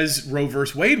about, as Roe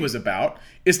versus Wade was about,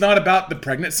 it's not about the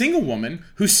pregnant single woman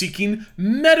who's seeking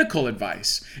medical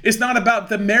advice. It's not about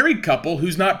the married couple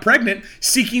who's not pregnant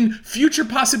seeking future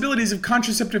possibilities of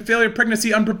contraceptive failure,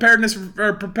 pregnancy, unpreparedness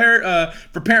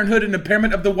for parenthood, and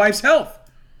impairment of the wife's health.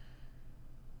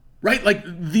 Right? Like,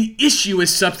 the issue is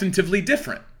substantively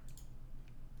different.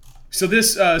 So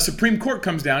this Supreme Court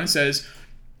comes down and says,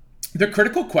 the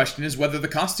critical question is whether the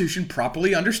Constitution,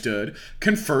 properly understood,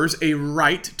 confers a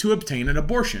right to obtain an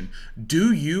abortion.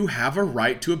 Do you have a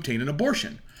right to obtain an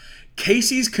abortion?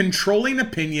 Casey's controlling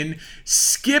opinion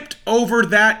skipped over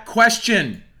that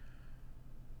question.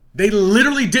 They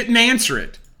literally didn't answer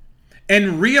it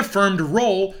and reaffirmed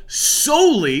Roe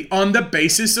solely on the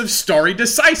basis of stare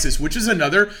decisis, which is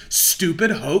another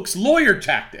stupid hoax lawyer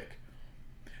tactic.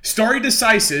 Stare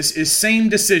decisis is same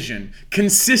decision,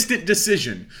 consistent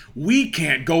decision. We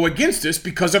can't go against this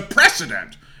because of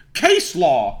precedent. Case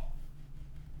law.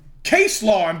 Case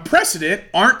law and precedent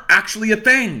aren't actually a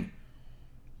thing.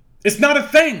 It's not a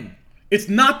thing. It's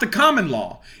not the common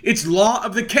law. It's law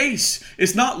of the case.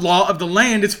 It's not law of the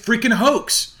land. It's freaking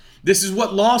hoax. This is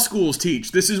what law schools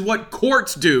teach. This is what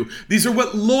courts do. These are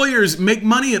what lawyers make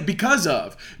money because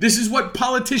of. This is what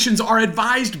politicians are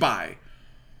advised by.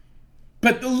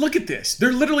 But look at this.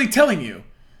 They're literally telling you,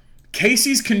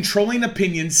 Casey's controlling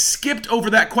opinion skipped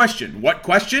over that question. What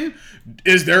question?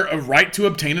 Is there a right to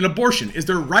obtain an abortion? Is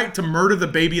there a right to murder the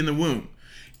baby in the womb?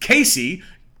 Casey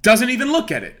doesn't even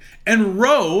look at it. And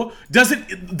Roe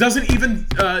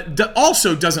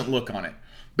also doesn't look on it.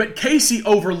 But Casey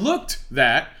overlooked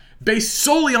that based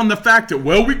solely on the fact that,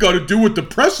 well, we got to do what the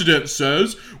precedent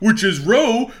says, which is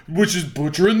Roe, which is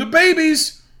butchering the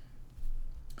babies.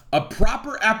 A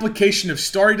proper application of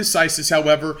stare decisis,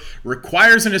 however,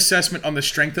 requires an assessment on the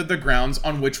strength of the grounds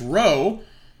on which Roe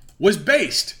was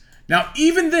based. Now,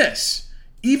 even this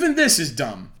is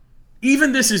dumb.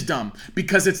 Even this is dumb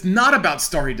because it's not about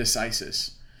stare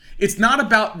decisis. It's not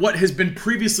about what has been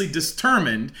previously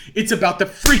determined. It's about the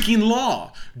freaking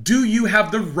law. Do you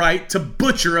have the right to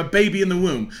butcher a baby in the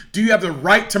womb? Do you have the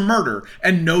right to murder?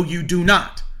 And no, you do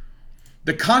not.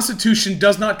 The Constitution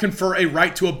does not confer a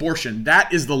right to abortion.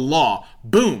 That is the law.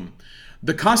 Boom.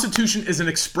 The Constitution is an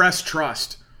express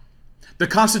trust. The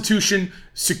Constitution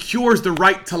secures the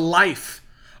right to life.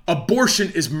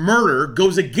 Abortion is murder,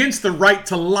 goes against the right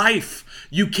to life.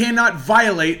 You cannot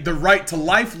violate the right to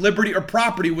life, liberty, or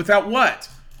property without what?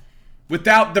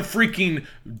 Without the freaking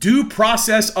due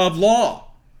process of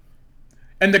law.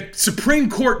 And the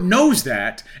Supreme Court knows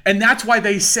that, and that's why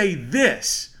they say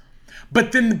this.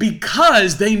 But then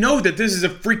because they know that this is a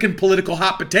freaking political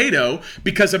hot potato,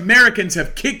 because Americans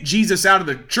have kicked Jesus out of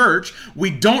the church, we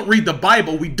don't read the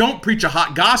Bible, we don't preach a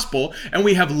hot gospel, and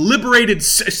we have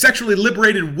sexually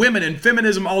liberated women and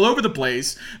feminism all over the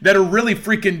place that are really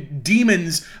freaking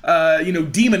demons,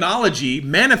 demonology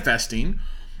manifesting.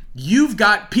 You've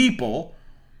got people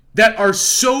that are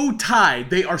so tied,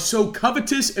 they are so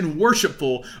covetous and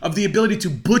worshipful of the ability to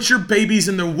butcher babies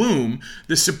in the womb,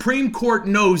 the Supreme Court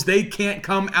knows they can't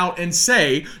come out and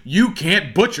say, you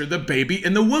can't butcher the baby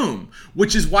in the womb,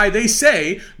 which is why they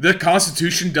say the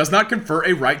Constitution does not confer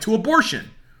a right to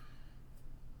abortion.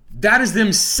 That is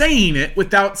them saying it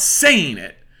without saying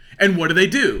it. And what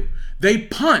do? They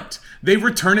punt. They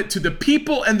return it to the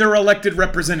people and their elected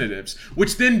representatives,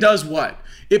 which then does what?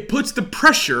 It puts the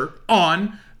pressure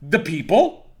on the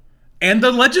people and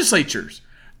the legislatures.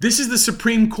 This is the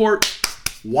Supreme Court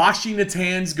washing its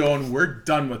hands going, we're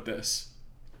done with this.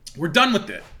 We're done with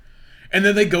it. And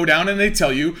then they go down and they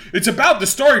tell you, it's about the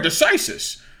stare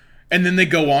decisis. And then they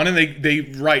go on and they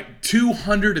write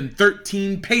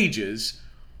 213 pages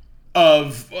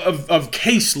of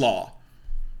case law.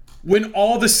 When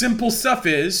all the simple stuff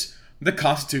is, the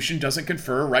Constitution doesn't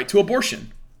confer a right to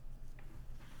abortion.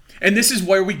 And this is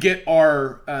where we get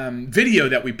our video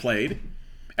that we played,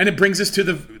 and it brings us to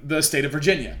the state of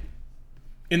Virginia.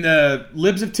 In the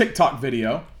Libs of TikTok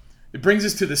video, it brings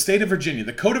us to the state of Virginia,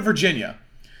 the Code of Virginia,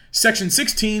 Section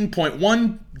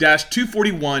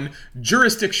 16.1-241,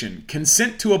 Jurisdiction,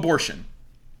 Consent to Abortion.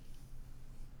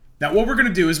 Now, what we're going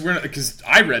to do is because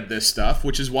I read this stuff,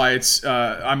 which is why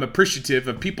I'm appreciative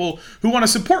of people who want to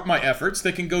support my efforts.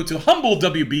 They can go to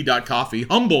humblewb.coffee,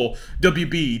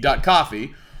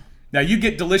 humblewb.coffee. Now, you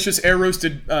get delicious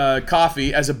air-roasted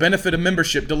coffee as a benefit of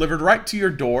membership delivered right to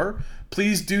your door.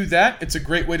 Please do that. It's a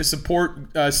great way to support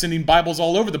sending Bibles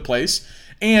all over the place.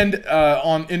 And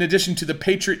in addition to the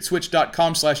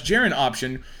patriotswitch.com/Jaron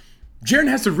option, Jaron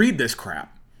has to read this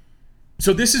crap.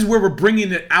 So this is where we're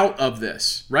bringing it out of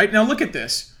this, right? Now look at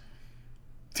this.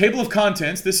 Table of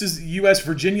contents. This is U.S.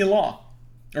 Virginia law,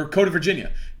 or Code of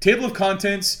Virginia. Table of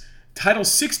contents, Title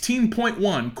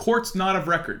 16.1, Courts Not of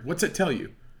Record. What's it tell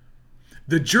you?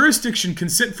 The jurisdiction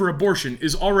consent for abortion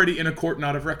is already in a court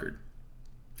not of record.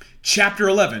 Chapter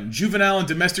 11, Juvenile and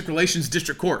Domestic Relations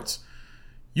District Courts.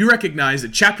 You recognize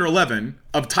that Chapter 11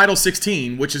 of Title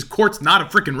 16, which is courts not of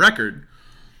frickin' record,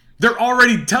 they're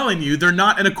already telling you they're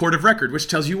not in a court of record, which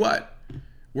tells you what?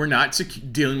 We're not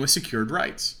dealing with secured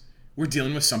rights. We're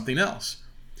dealing with something else.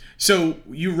 So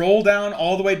you roll down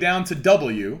all the way down to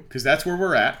W, because that's where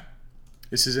we're at.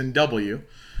 This is in W.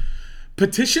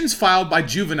 Petitions filed by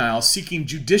juveniles seeking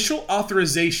judicial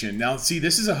authorization. Now, see,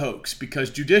 this is a hoax,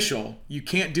 because judicial, you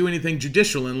can't do anything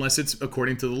judicial unless it's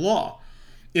according to the law.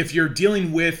 If you're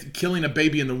dealing with killing a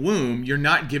baby in the womb, you're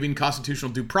not giving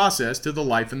constitutional due process to the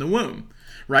life in the womb.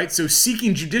 Right? So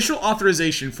seeking judicial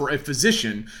authorization for a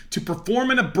physician to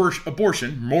perform an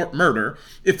abortion, murder,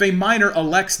 if a minor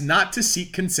elects not to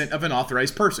seek consent of an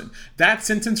authorized person. That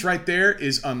sentence right there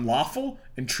is unlawful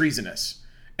and treasonous.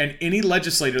 And any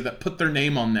legislator that put their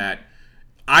name on that,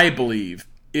 I believe,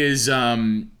 has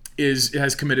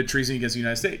committed treason against the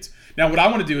United States. Now, what I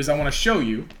want to do is I want to show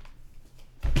you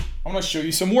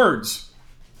some words.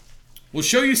 We'll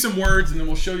show you some words, and then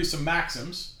we'll show you some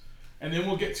maxims. And then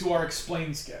we'll get to our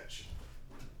explain sketch.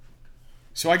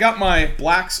 So I got my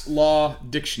Black's Law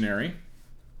Dictionary.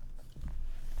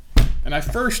 And I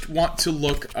first want to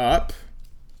look up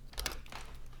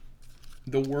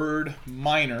the word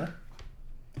minor.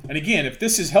 And again, if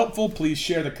this is helpful, please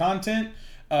share the content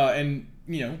and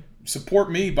support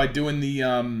me by doing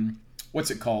the what's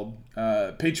it called?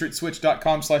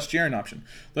 patriotswitch.com/Jaron option.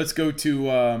 Let's go to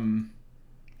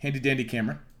handy dandy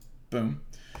camera. Boom.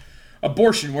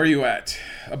 Abortion, where are you at?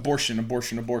 Abortion.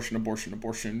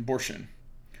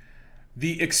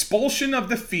 The expulsion of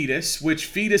the fetus, which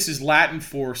fetus is Latin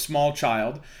for small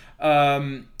child,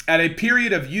 at a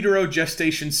period of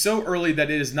uterogestation so early that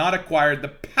it has not acquired the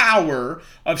power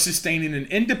of sustaining an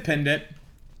independent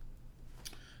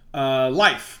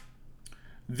life.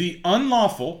 The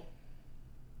unlawful...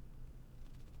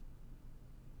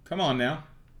 Come on now.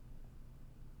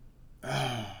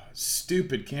 Oh,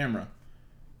 stupid camera.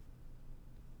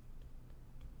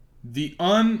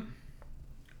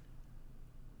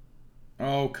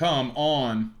 Oh, come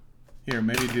on. Here,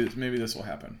 maybe this will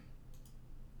happen.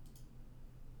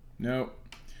 Nope.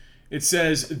 It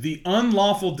says the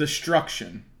unlawful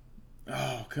destruction.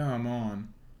 Oh, come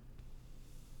on.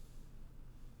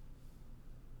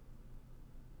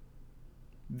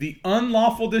 The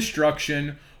unlawful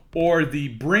destruction or the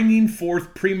bringing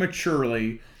forth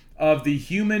prematurely of the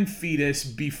human fetus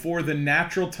before the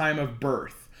natural time of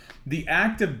birth. The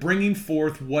act of bringing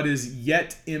forth what is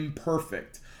yet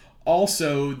imperfect.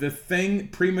 Also, the thing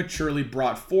prematurely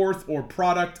brought forth or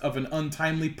product of an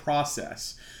untimely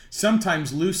process.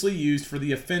 Sometimes loosely used for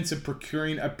the offense of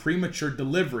procuring a premature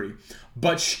delivery.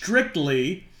 But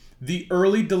strictly, the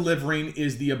early delivering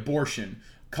is the abortion.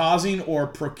 Causing or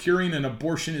procuring an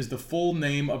abortion is the full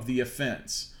name of the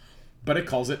offense. But it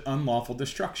calls it unlawful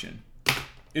destruction.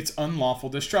 It's unlawful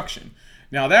destruction.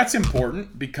 Now, that's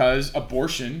important because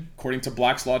abortion, according to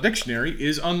Black's Law Dictionary,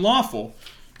 is unlawful,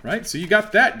 right? So you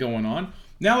got that going on.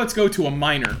 Now let's go to a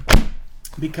minor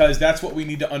because that's what we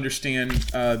need to understand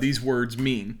these words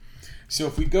mean. So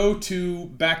if we go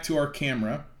back to our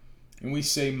camera and we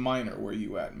say minor, where are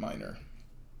you at, minor?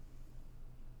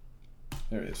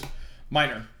 There it is.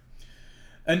 Minor.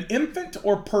 An infant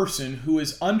or person who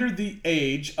is under the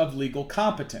age of legal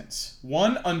competence.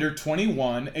 One under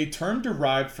 21, a term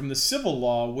derived from the civil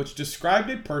law which described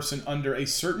a person under a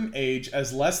certain age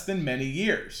as less than many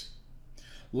years.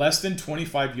 Less than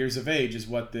 25 years of age is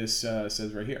what this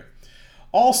says right here.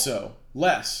 Also,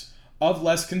 less, of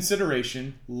less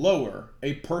consideration, lower,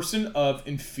 a person of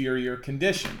inferior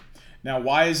condition. Now,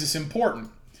 why is this important?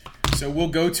 So we'll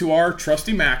go to our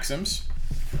trusty maxims.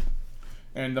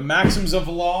 And the maxims of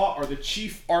the law are the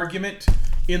chief argument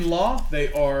in law.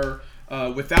 They are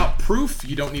without proof.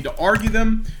 You don't need to argue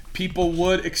them. People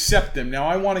would accept them. Now,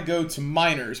 I want to go to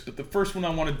minors, but the first one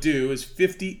I want to do is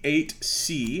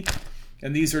 58C.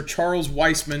 And these are Charles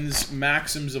Weisman's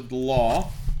maxims of the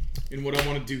law. And what I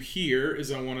want to do here is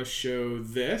I want to show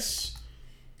this.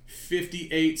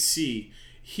 58C.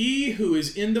 He who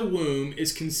is in the womb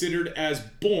is considered as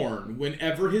born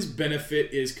whenever his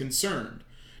benefit is concerned.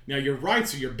 Now, your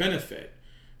rights are your benefit.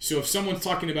 So if someone's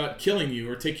talking about killing you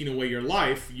or taking away your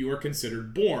life, you are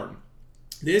considered born.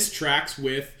 This tracks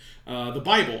with the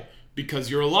Bible because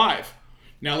you're alive.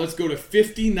 Now let's go to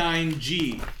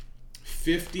 59G.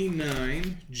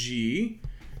 59G.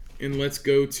 And let's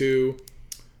go to: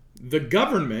 the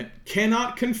government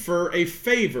cannot confer a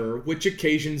favor which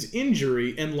occasions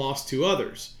injury and loss to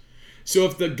others. So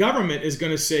if the government is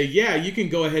going to say, yeah, you can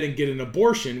go ahead and get an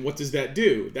abortion, what does that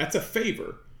do? That's a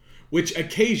favor which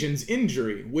occasions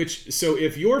injury. So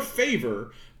if your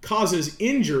favor causes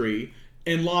injury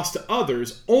and loss to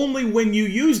others, only when you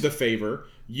use the favor,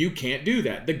 you can't do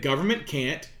that. The government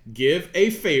can't give a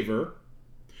favor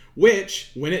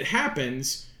which, when it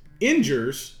happens,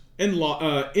 injures and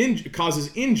causes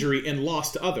injury and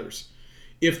loss to others.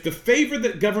 If the favor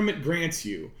that government grants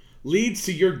you leads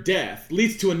to your death,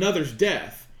 leads to another's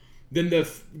death, then the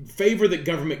favor that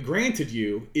government granted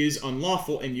you is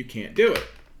unlawful and you can't do it.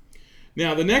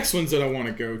 Now, the next ones that I want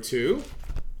to go to,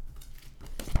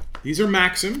 these are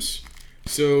maxims,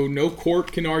 so no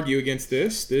court can argue against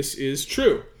this. This is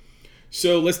true.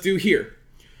 So let's do here.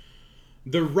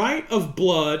 The right of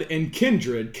blood and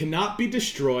kindred cannot be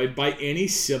destroyed by any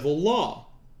civil law.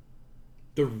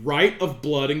 The right of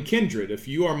blood and kindred. If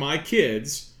you are my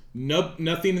kids,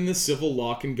 nothing in the civil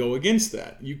law can go against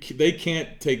that. They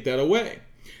can't take that away.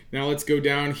 Now let's go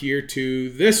down here to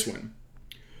this one.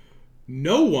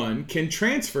 No one can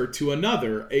transfer to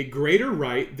another a greater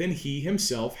right than he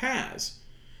himself has.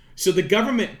 So the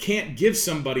government can't give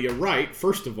somebody a right,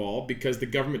 first of all, because the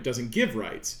government doesn't give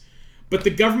rights. But the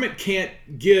government can't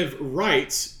give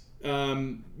rights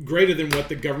greater than what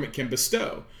the government can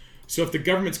bestow. So if the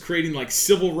government's creating like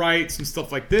civil rights and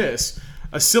stuff like this,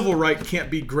 a civil right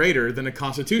can't be greater than a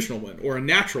constitutional one or a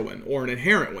natural one or an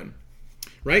inherent one,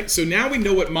 right? So now we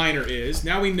know what minor is.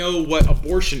 Now we know what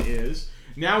abortion is.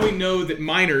 Now we know that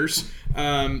minors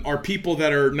are people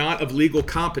that are not of legal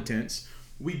competence.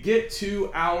 We get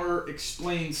to our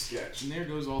explain sketch, and there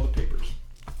goes all the papers.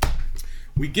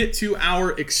 We get to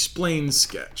our explain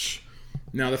sketch.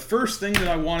 Now the first thing that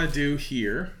I want to do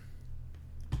here,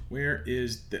 where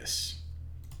is this?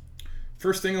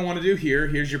 First thing I want to do here,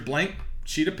 here's your blank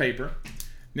sheet of paper.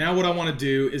 Now what I want to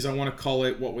do is I want to call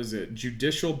it, what was it?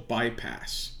 Judicial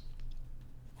bypass.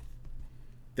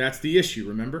 That's the issue,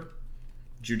 remember?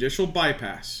 Judicial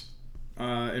bypass.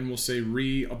 And we'll say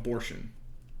re-abortion.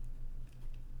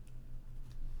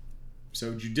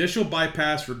 So judicial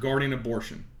bypass regarding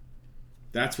abortion.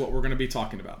 That's what we're going to be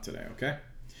talking about today, okay?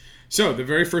 So the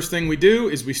very first thing we do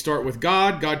is we start with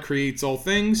God. God creates all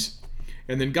things.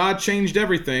 And then God changed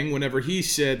everything whenever he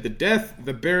said the death,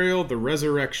 the burial, the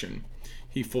resurrection.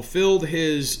 He fulfilled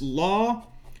his law.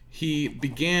 He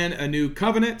began a new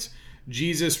covenant.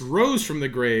 Jesus rose from the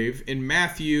grave in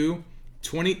Matthew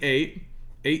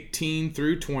 28:18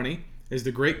 through 20 as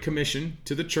the Great Commission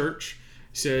to the church.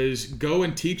 Says, go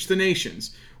and teach the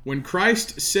nations. When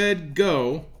Christ said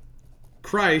go,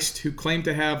 Christ, who claimed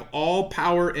to have all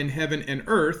power in heaven and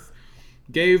earth,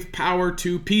 gave power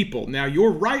to people. Now,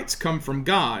 your rights come from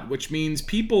God, which means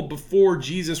people before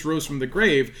Jesus rose from the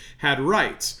grave had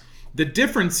rights. The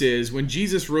difference is when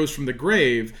Jesus rose from the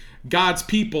grave, God's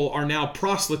people are now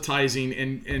proselytizing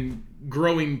and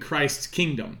growing Christ's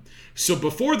kingdom. So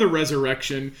before the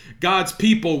resurrection, God's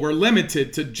people were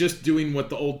limited to just doing what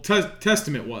the Old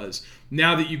Testament was.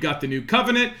 Now that you got the new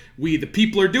covenant, we, the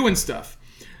people, are doing stuff.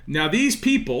 Now these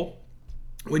people,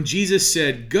 when Jesus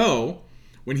said go,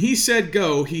 when he said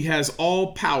go, he has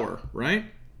all power, right?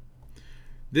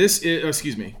 This is,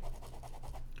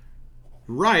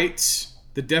 rights,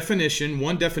 the definition,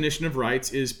 one definition of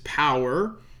rights is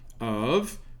power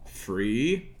of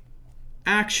free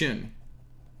action.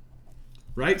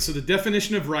 Right? So the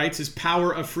definition of rights is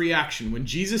power of free action. When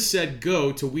Jesus said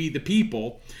go to we the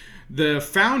people, the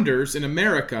founders in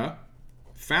America,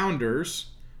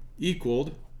 founders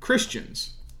equaled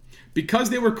Christians. Because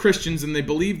they were Christians and they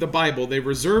believed the Bible, they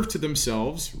reserved to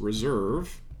themselves,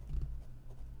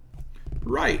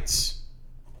 rights.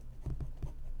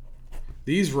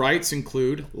 These rights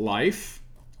include life,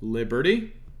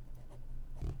 liberty,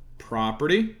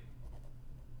 property,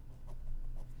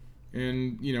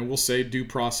 and, we'll say due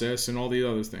process and all the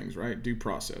other things, right? Due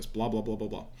process, blah, blah, blah, blah,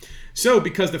 blah. So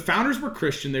because the founders were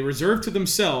Christian, they reserved to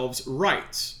themselves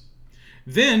rights.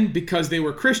 Then, because they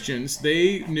were Christians,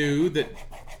 they knew that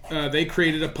they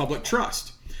created a public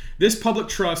trust. This public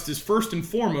trust is first and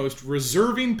foremost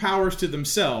reserving powers to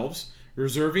themselves,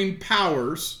 reserving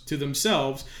powers to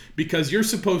themselves because you're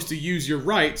supposed to use your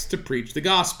rights to preach the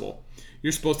gospel.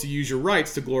 You're supposed to use your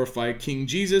rights to glorify King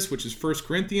Jesus, which is 1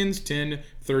 Corinthians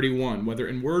 10:31. Whether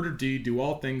in word or deed, do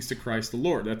all things to Christ the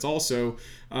Lord. That's also,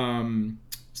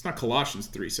 it's not Colossians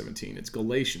 3:17. It's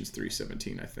Galatians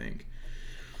 3:17, I think.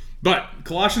 But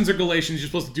Colossians or Galatians, you're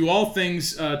supposed to do all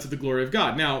things to the glory of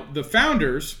God. Now, the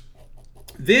founders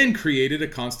then created a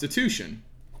constitution.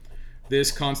 This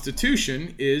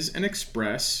constitution is an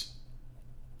express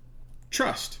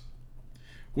trust,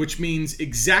 which means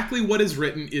exactly what is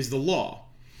written is the law.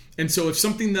 And so if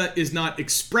something that is not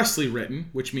expressly written,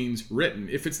 which means written,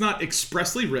 if it's not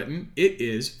expressly written, it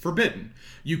is forbidden.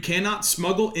 You cannot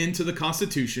smuggle into the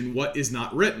Constitution what is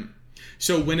not written.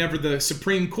 So whenever the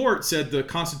Supreme Court said the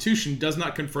Constitution does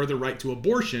not confer the right to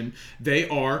abortion, they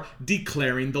are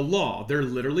declaring the law. They're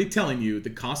literally telling you the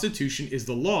Constitution is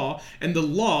the law, and the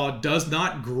law does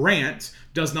not grant,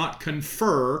 does not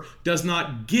confer, does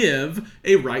not give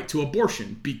a right to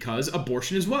abortion, because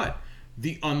abortion is what?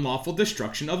 The unlawful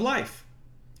destruction of life.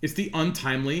 It's the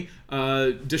untimely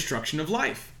destruction of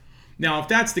life. Now, if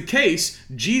that's the case,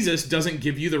 Jesus doesn't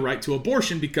give you the right to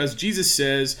abortion because Jesus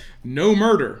says no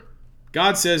murder.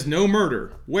 God says no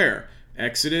murder. Where?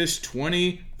 Exodus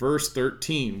 20, verse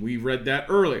 13. We read that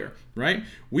earlier, right?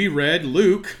 We read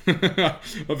Luke,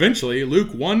 eventually, Luke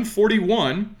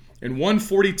 1:41 and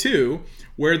 1:42,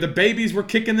 where the babies were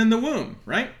kicking in the womb,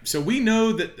 right? So we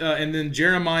know that, and then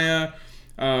Jeremiah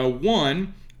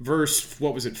 1, verse,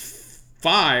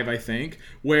 5, I think,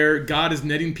 where God is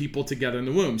knitting people together in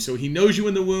the womb. So he knows you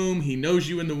in the womb, he knows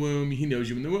you in the womb, he knows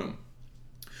you in the womb.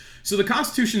 So the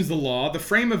Constitution is the law. The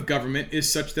frame of government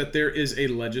is such that there is a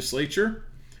legislature,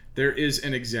 there is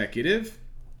an executive,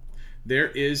 there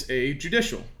is a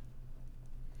judicial.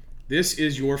 This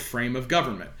is your frame of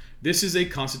government. This is a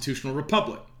constitutional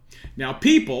republic. Now,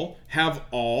 people have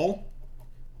all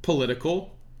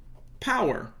political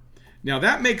power. Now,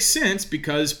 that makes sense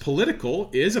because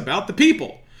political is about the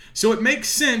people. So it makes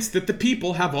sense that the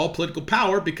people have all political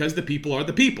power because the people are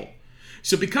the people.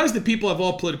 So because the people have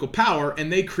all political power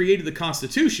and they created the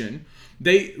Constitution,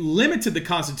 they limited the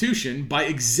Constitution by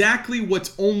exactly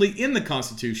what's only in the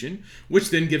Constitution,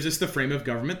 which then gives us the frame of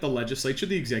government, the legislature,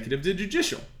 the executive, the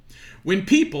judicial. When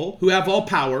people who have all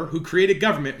power, who created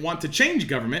government, want to change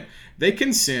government, they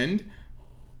can send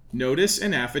notice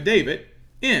and affidavit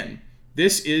in.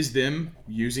 This is them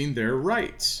using their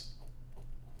rights.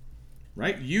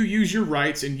 Right? You use your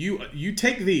rights and you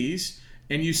take these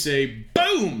and you say,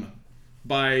 boom!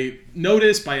 By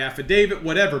notice, by affidavit,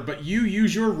 whatever, but you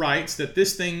use your rights that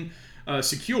this thing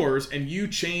secures and you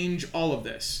change all of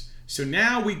this. So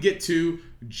now we get to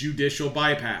judicial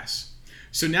bypass.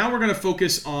 So now we're going to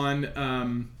focus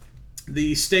on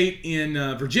the state in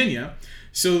Virginia.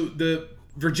 So the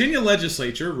Virginia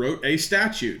legislature wrote a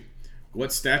statute.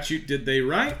 What statute did they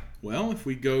write? Well, if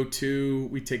we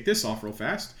take this off real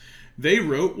fast. They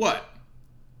wrote what?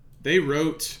 They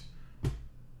wrote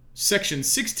Section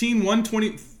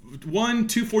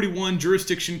 16-121-241,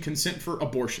 jurisdiction, consent for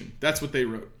abortion. That's what they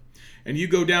wrote. And you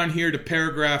go down here to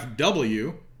paragraph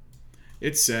W,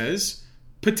 it says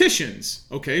petitions.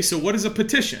 Okay, so what is a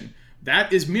petition?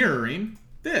 That is mirroring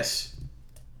this,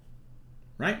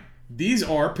 right? These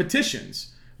are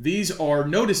petitions. These are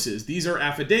notices. These are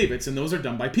affidavits, and those are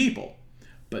done by people.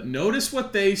 But notice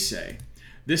what they say.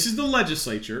 This is the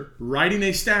legislature writing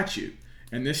a statute.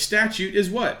 And this statute is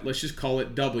what? Let's just call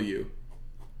it W.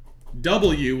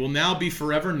 W will now be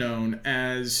forever known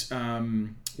as,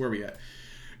 where are we at?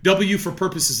 W, for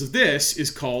purposes of this,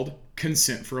 is called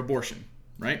consent for abortion,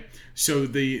 right? So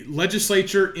the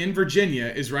legislature in Virginia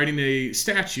is writing a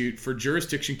statute for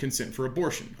jurisdiction consent for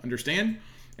abortion. Understand?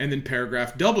 And then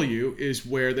paragraph W is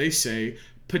where they say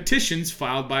petitions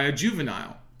filed by a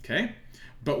juvenile, okay?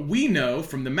 But we know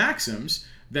from the maxims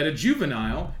that a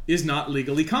juvenile is not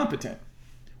legally competent.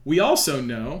 We also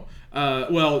know,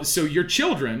 so your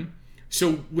children,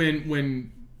 so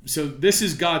so this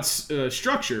is God's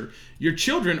structure, your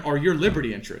children are your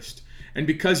liberty interest. And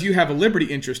because you have a liberty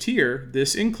interest here,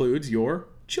 this includes your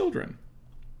children.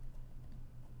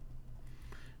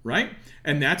 Right?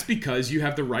 And that's because you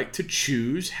have the right to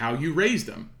choose how you raise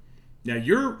them. Now,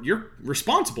 you're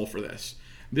responsible for this.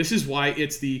 This is why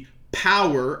it's the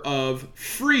power of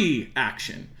free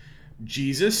action.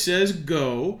 Jesus says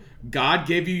go. God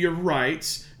gave you your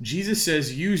rights. Jesus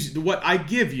says use what I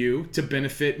give you to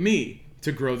benefit me,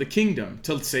 to grow the kingdom,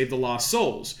 to save the lost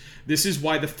souls. This is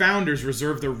why the founders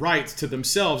reserved their rights to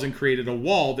themselves and created a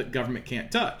wall that government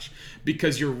can't touch.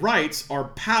 Because your rights are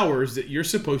powers that you're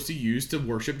supposed to use to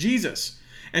worship Jesus.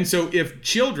 And so if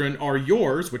children are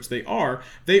yours, which they are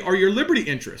your liberty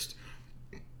interest.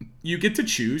 you get to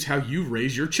choose how you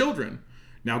raise your children.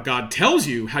 Now, God tells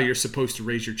you how you're supposed to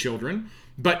raise your children,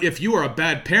 but if you are a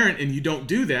bad parent and you don't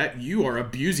do that, you are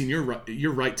abusing your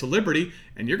right to liberty,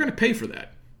 and you're going to pay for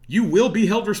that. You will be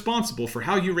held responsible for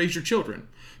how you raise your children,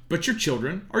 but your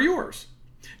children are yours.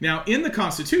 Now, in the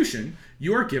Constitution,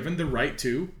 you are given the right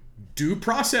to due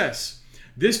process.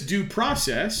 This due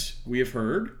process, we have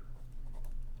heard,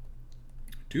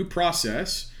 due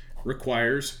process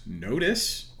requires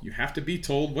notice. You have to be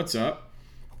told what's up,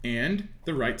 and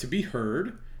the right to be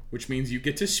heard, which means you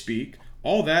get to speak.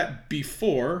 All that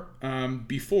before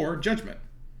judgment.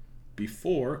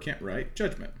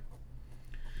 Judgment.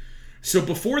 So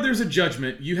before there's a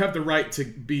judgment, you have the right to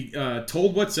be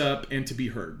told what's up and to be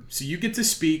heard. So you get to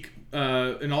speak,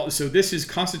 and all. So this is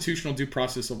constitutional due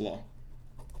process of law.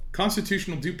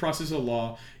 Constitutional due process of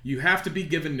law. You have to be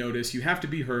given notice. You have to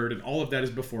be heard, and all of that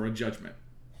is before a judgment.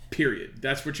 Period.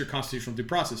 That's what your constitutional due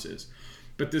process is.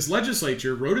 But this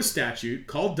legislature wrote a statute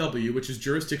called W, which is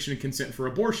jurisdiction and consent for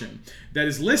abortion, that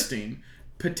is listing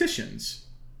petitions.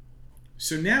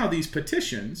 So now these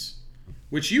petitions,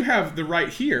 which you have the right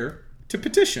here to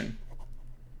petition.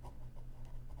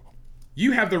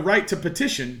 You have the right to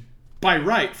petition by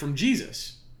right from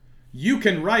Jesus. You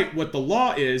can write what the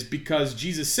law is because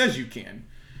Jesus says you can.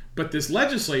 But this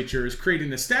legislature is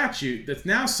creating a statute that's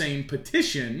now saying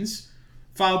petitions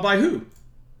filed by who?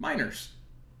 Minors.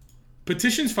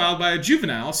 Petitions filed by a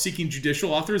juvenile seeking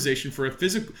judicial authorization for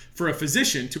a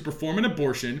physician to perform an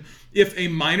abortion if a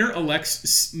minor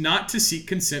elects not to seek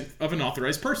consent of an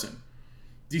authorized person.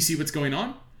 Do you see what's going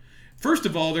on? First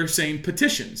of all, they're saying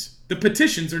petitions. The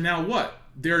petitions are now what?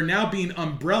 They're now being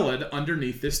umbrellaed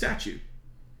underneath this statute.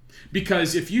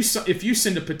 Because if you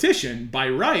send a petition by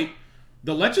right,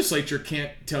 the legislature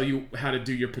can't tell you how to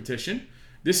do your petition.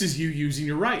 This is you using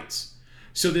your rights.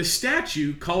 So this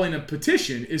statute calling a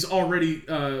petition is already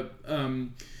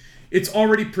it's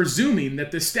already presuming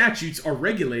that the statutes are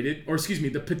regulated, or excuse me,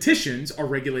 the petitions are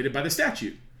regulated by the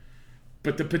statute.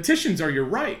 But the petitions are your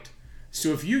right.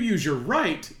 So if you use your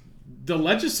right, the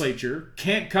legislature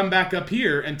can't come back up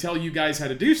here and tell you guys how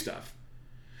to do stuff.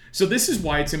 So this is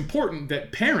why it's important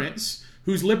that parents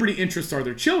whose liberty interests are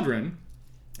their children,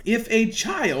 if a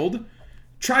child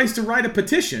tries to write a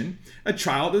petition, a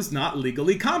child is not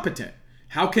legally competent.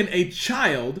 How can a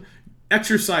child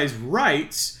exercise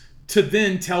rights to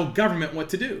then tell government what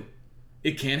to do?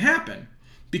 It can't happen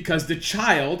because the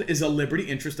child is a liberty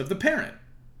interest of the parent.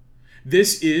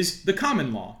 This is the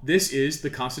common law. This is the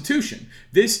Constitution.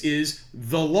 This is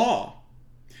the law.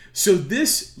 So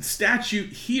this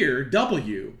statute here,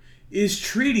 W, is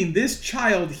treating this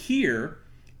child here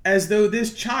as though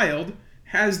this child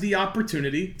has the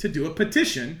opportunity to do a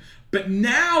petition. But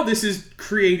now this is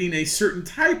creating a certain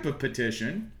type of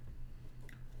petition,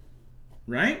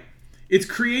 right? It's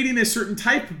creating a certain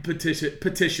type of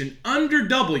petition under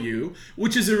W,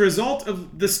 which is a result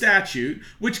of the statute,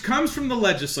 which comes from the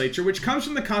legislature, which comes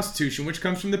from the Constitution, which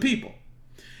comes from the people.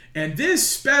 And this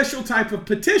special type of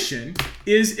petition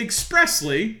is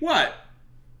expressly what?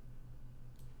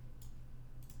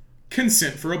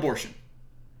 Consent for abortion.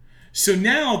 So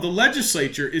now the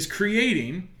legislature is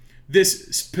creating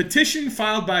this petition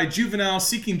filed by a juvenile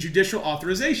seeking judicial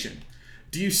authorization.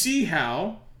 Do you see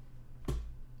how,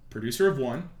 producer of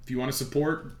one, if you want to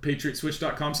support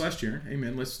patriotswitch.com/Jaron,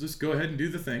 amen, let's go ahead and do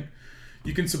the thing.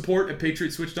 You can support at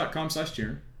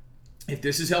patriotswitch.com/Jaron if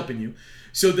this is helping you.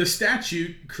 So the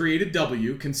statute created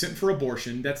W, consent for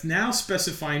abortion, that's now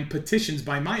specifying petitions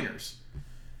by minors.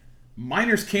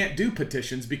 Minors can't do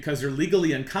petitions because they're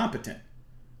legally incompetent.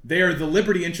 They are the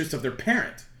liberty interest of their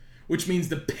parent, which means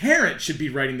the parent should be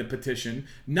writing the petition,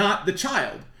 not the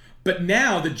child. But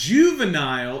now the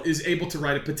juvenile is able to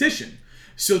write a petition.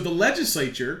 So the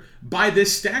legislature, by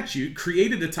this statute,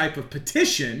 created a type of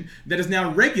petition that is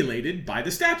now regulated by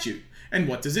the statute. And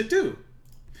what does it do?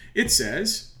 It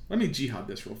says, let me jihad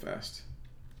this real fast.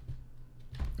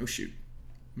 Oh shoot.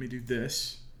 Let me do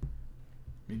this.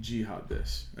 Let me jihad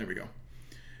this. There we go.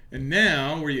 And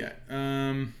now, where you at?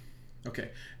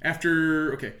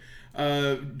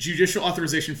 Judicial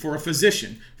authorization for a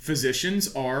physician.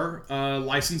 Physicians are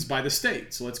licensed by the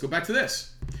state. So let's go back to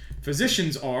this.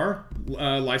 Physicians are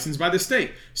licensed by the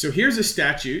state. So here's a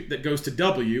statute that goes to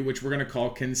W, which we're going to call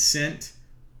consent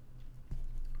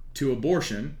to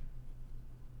abortion.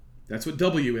 That's what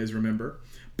W is, remember.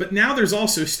 But now there's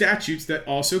also statutes that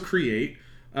also create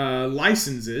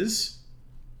licenses.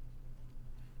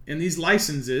 And these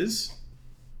licenses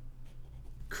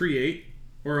create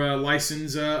or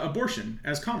license abortion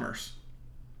as commerce.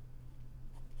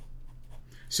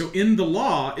 So in the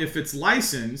law, if it's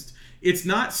licensed, It's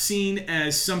not seen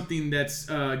as something that's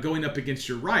going up against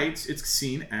your rights. It's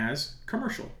seen as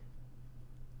commercial.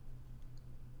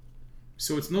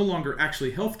 So it's no longer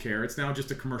actually healthcare. It's now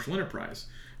just a commercial enterprise.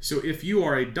 So if you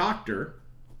are a doctor,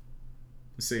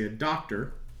 let's say a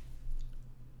doctor,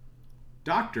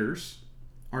 doctors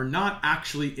are not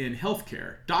actually in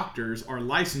healthcare. Doctors are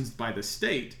licensed by the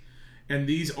state, and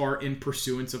these are in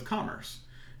pursuance of commerce.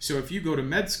 So if you go to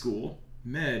med school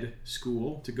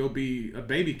to go be a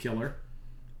baby killer,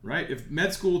 right? If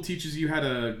med school teaches you how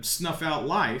to snuff out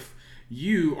life,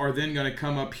 you are then going to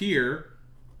come up here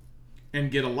and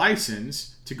get a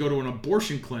license to go to an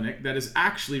abortion clinic that is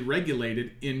actually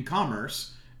regulated in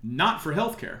commerce, not for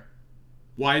healthcare.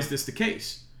 Why is this the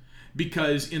case?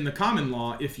 Because in the common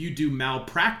law, if you do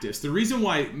malpractice, the reason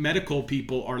why medical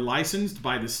people are licensed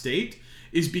by the state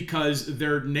is because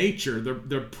their nature,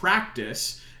 their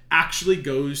practice actually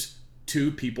goes to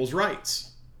people's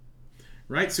rights,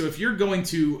 right? So if you're going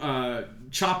to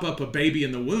chop up a baby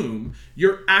in the womb,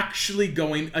 you're actually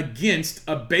going against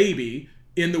a baby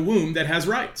in the womb that has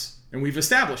rights. And we've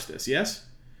established this, yes?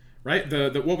 Right?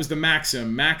 What was the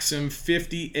maxim? Maxim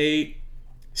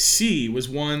 58C was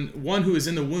one who is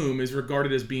in the womb is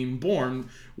regarded as being born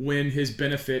when his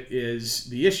benefit is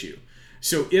the issue.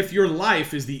 So if your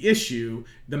life is the issue,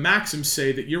 the maxims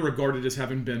say that you're regarded as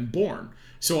having been born.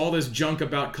 So all this junk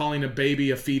about calling a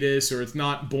baby a fetus or it's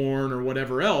not born or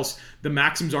whatever else, the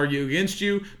maxims argue against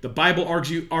you. The Bible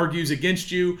argues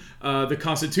against you. The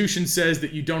Constitution says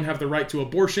that you don't have the right to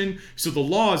abortion. So the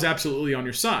law is absolutely on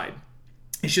your side.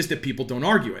 It's just that people don't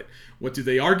argue it. What do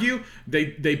they argue?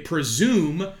 They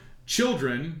presume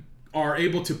children are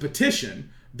able to petition,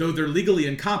 though they're legally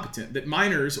incompetent, that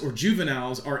minors or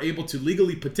juveniles are able to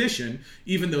legally petition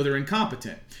even though they're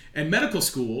incompetent. And medical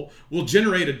school will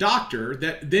generate a doctor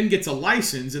that then gets a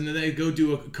license, and then they go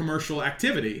do a commercial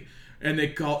activity, and they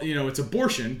call, it's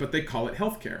abortion, but they call it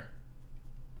healthcare.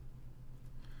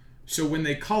 So when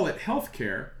they call it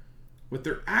healthcare, what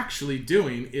they're actually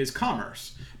doing is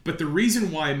commerce. But the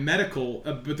reason why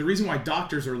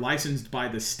doctors are licensed by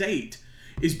the state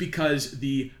is because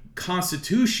the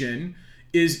Constitution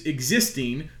is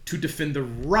existing to defend the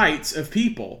rights of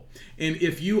people. And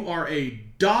if you are a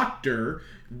doctor,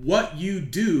 what you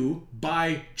do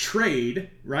by trade,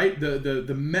 right?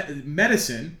 The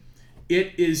medicine,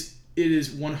 it is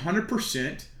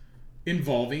 100%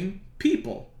 involving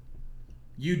people.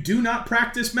 You do not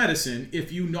practice medicine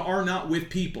if you are not with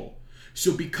people.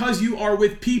 So because you are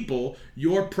with people,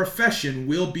 your profession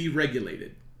will be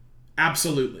regulated.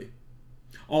 Absolutely.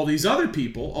 All these other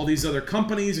people, all these other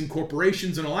companies and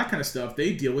corporations and all that kind of stuff,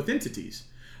 they deal with entities.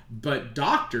 But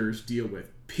doctors deal with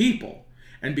people.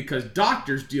 And because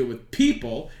doctors deal with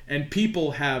people and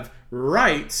people have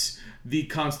rights, the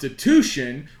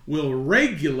Constitution will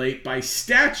regulate by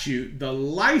statute the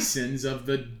license of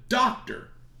the doctor.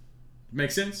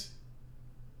 Make sense?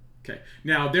 Okay.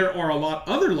 Now there are a lot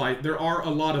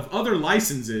of other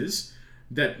licenses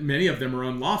that many of them are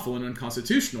unlawful and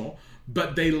unconstitutional,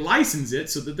 but they license it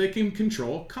so that they can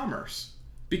control commerce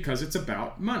because it's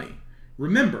about money.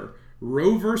 Remember,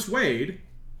 Roe versus Wade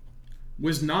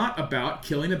was not about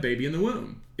killing a baby in the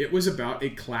womb. It was about a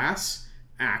class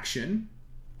action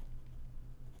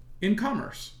in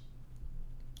commerce.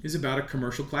 It's about a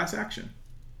commercial class action.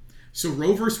 So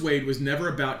Roe versus Wade was never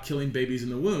about killing babies in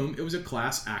the womb. It was a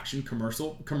class action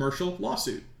commercial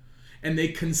lawsuit. And they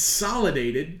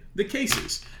consolidated the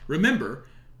cases. Remember,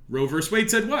 Roe versus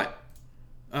Wade said what?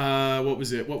 What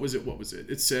was it?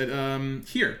 It said,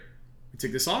 here,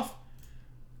 take this off.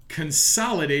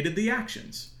 Consolidated the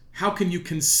actions. How can you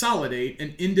consolidate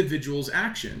an individual's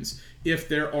actions if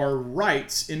there are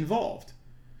rights involved?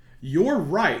 Your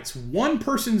rights, one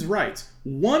person's rights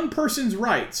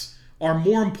are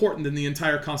more important than the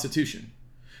entire Constitution.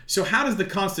 So how does the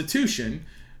Constitution,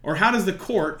 or how does the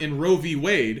court in Roe v.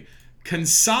 Wade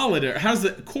consolidate, how does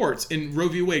the courts in Roe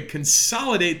v. Wade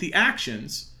consolidate the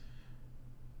actions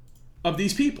of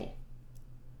these people?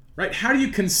 Right? How do you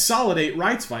consolidate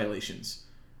rights violations?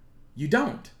 You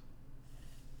don't.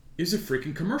 It's a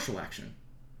freaking commercial action.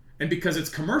 And because it's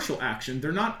commercial action,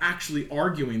 they're not actually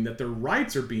arguing that their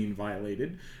rights are being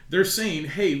violated. They're saying,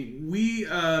 hey, we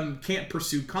can't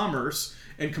pursue commerce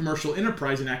and commercial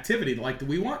enterprise and activity like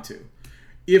we want to.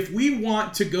 If we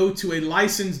want to go to a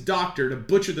licensed doctor to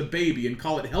butcher the baby and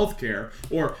call it healthcare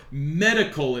or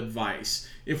medical advice,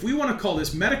 if we want to call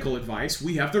this medical advice,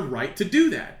 we have the right to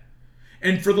do that.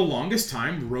 And for the longest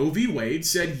time, Roe v. Wade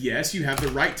said, yes, you have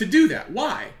the right to do that.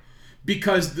 Why?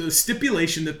 Because the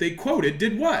stipulation that they quoted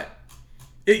did what?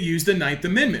 It used the 9th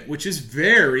Amendment, which is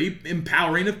very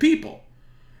empowering of people.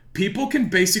 People can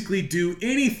basically do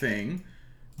anything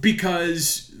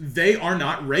because they are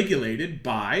not regulated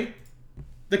by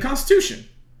the Constitution.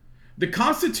 The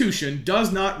Constitution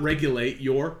does not regulate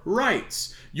your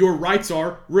rights. Your rights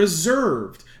are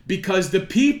reserved because the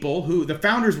people the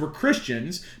founders were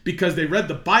Christians, because they read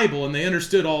the Bible and they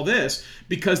understood all this,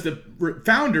 because the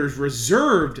founders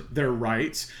reserved their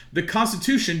rights. The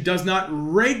Constitution does not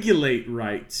regulate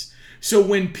rights. So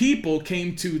when people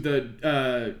came to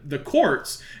the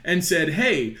courts and said,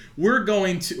 "Hey, we're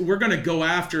going to go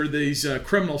after these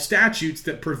criminal statutes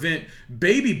that prevent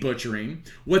baby butchering,"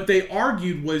 what they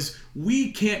argued was,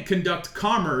 we can't conduct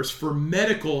commerce for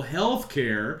medical health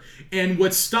care, and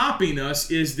what's stopping us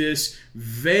is this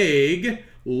vague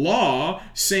law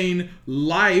saying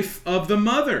life of the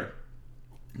mother.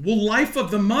 Well, life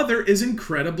of the mother is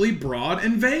incredibly broad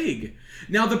and vague.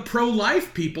 Now, the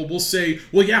pro-life people will say,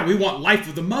 well, yeah, we want life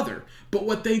of the mother. But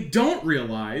what they don't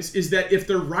realize is that if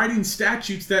they're writing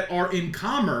statutes that are in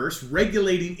commerce,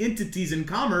 regulating entities in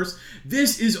commerce,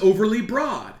 this is overly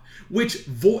broad, which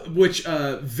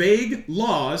vague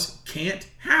laws can't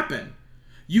happen.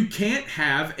 You can't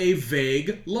have a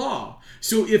vague law.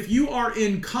 So if you are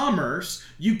in commerce,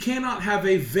 you cannot have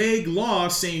a vague law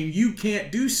saying you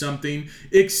can't do something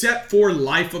except for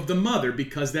life of the mother,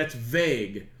 because that's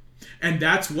vague. And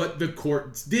that's what the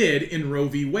courts did in Roe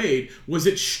v. Wade, was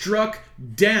it struck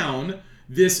down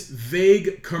this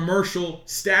vague commercial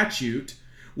statute,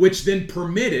 which then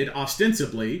permitted,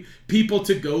 ostensibly, people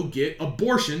to go get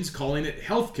abortions, calling it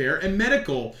healthcare and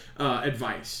medical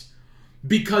advice.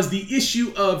 Because the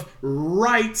issue of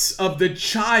rights of the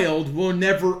child were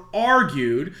never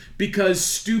argued, because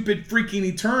stupid freaking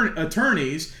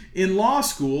attorneys in law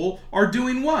school are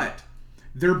doing what?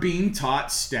 They're being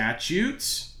taught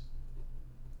statutes,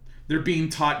 they're being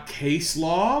taught case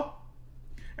law,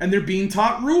 and they're being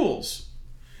taught rules.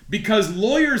 Because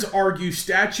lawyers argue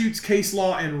statutes, case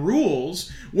law, and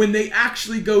rules. When they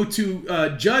actually go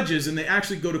to judges and they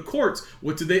actually go to courts,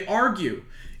 what do they argue?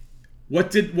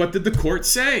 What did the court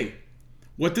say?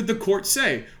 What did the court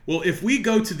say? Well, if we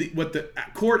go to what the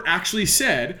court actually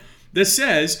said, this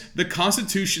says the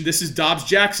Constitution, this is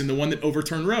Dobbs-Jackson, the one that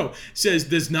overturned Roe, says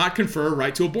does not confer a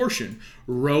right to abortion.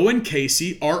 Roe and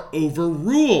Casey are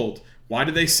overruled. Why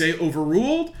do they say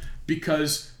overruled?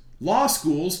 Because law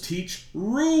schools teach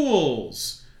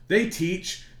rules. They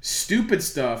teach stupid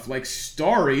stuff like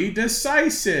stare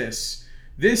decisis.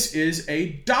 This is a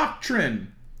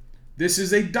doctrine. This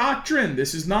is a doctrine.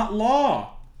 This is not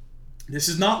law. This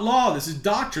is not law. This is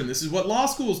doctrine. This is what law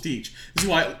schools teach. This is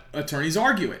why attorneys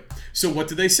argue it. So what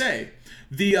do they say?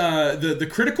 The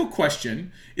critical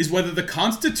question is whether the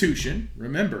Constitution,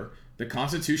 remember, the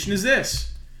Constitution is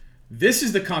this. This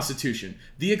is the Constitution,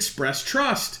 the express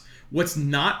trust. What's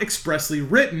not expressly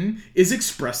written is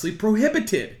expressly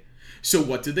prohibited. So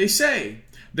what did they say?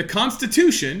 The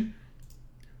Constitution,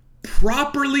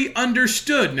 properly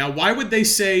understood. Now, why would they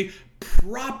say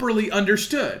properly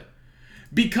understood?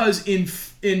 Because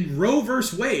in Roe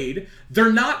versus Wade,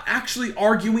 they're not actually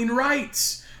arguing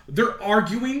rights. They're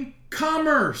arguing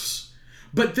commerce.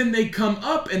 But then they come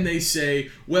up and they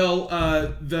say, well,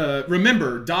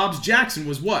 remember, Dobbs-Jackson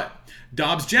was what?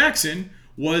 Dobbs-Jackson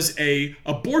was a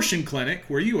abortion clinic.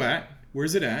 Where are you at?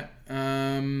 Where's it at?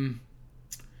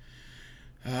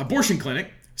 Abortion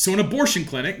clinic. So an abortion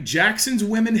clinic, Jackson's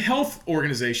Women Health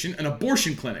Organization, an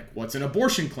abortion clinic. What's an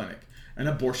abortion clinic? An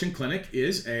abortion clinic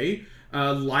is a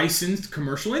licensed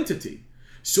commercial entity.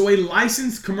 So a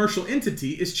licensed commercial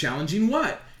entity is challenging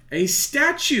what? A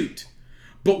statute.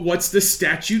 But what's the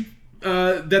statute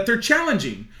that they're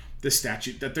challenging? The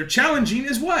statute that they're challenging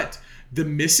is what? The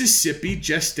Mississippi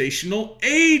Gestational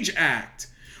Age Act,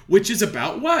 which is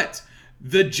about what?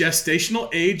 The gestational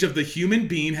age of the human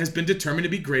being has been determined to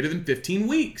be greater than 15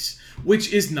 weeks,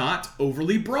 which is not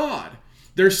overly broad.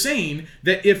 They're saying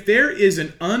that if there is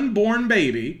an unborn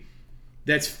baby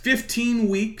that's 15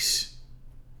 weeks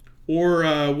or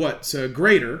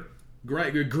greater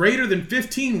than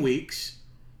 15 weeks,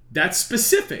 that's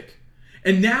specific.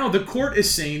 And now the court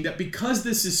is saying that because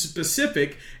this is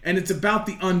specific and it's about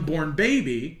the unborn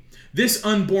baby, this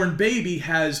unborn baby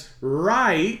has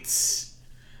rights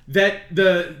that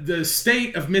the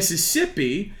state of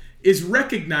Mississippi is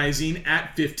recognizing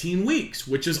at 15 weeks,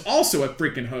 which is also a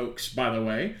freaking hoax, by the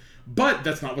way. But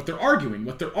that's not what they're arguing.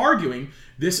 What they're arguing,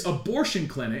 this abortion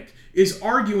clinic is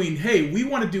arguing, hey, we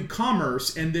want to do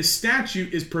commerce, and this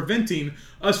statute is preventing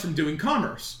us from doing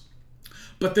commerce.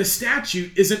 But the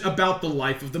statute isn't about the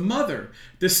life of the mother.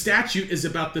 The statute is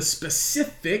about the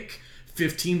specific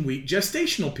 15-week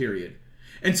gestational period.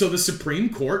 And so the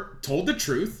Supreme Court told the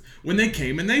truth when they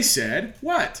came and they said,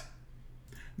 what?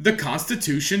 The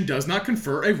Constitution does not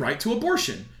confer a right to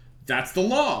abortion. That's the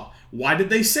law. Why did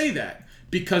they say that?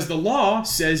 Because the law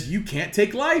says you can't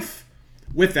take life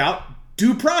without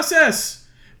due process.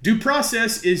 Due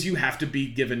process is you have to be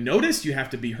given notice, you have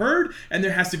to be heard, and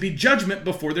there has to be judgment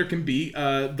before there can be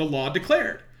the law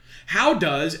declared. How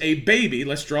does a baby,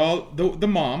 let's draw the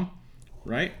mom,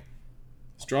 right?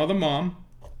 Let's draw the mom,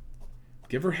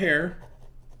 give her hair,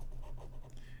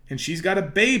 and she's got a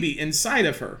baby inside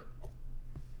of her.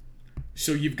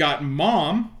 So you've got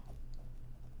mom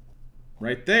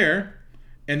right there,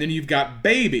 and then you've got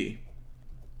baby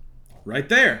right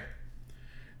there.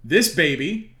 This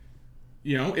baby,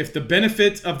 if the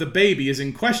benefit of the baby is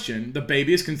in question, the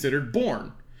baby is considered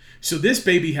born. So this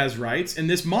baby has rights, and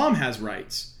this mom has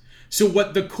rights. So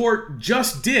what the court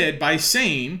just did by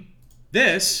saying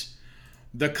this,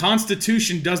 the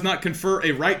Constitution does not confer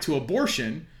a right to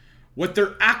abortion, what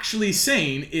they're actually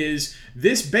saying is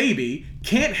this baby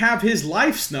can't have his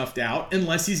life snuffed out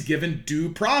unless he's given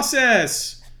due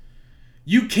process.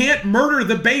 You can't murder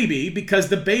the baby because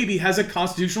the baby has a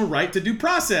constitutional right to due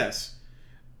process.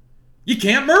 You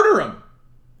can't murder him.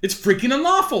 It's freaking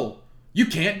unlawful. You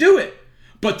can't do it.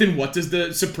 But then what does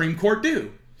the Supreme Court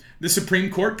do? The Supreme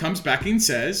Court comes back and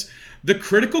says, the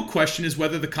critical question is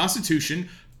whether the Constitution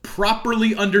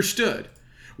properly understood,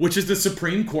 which is the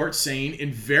Supreme Court saying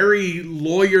in very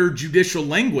lawyer judicial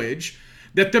language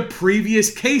that the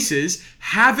previous cases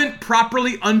haven't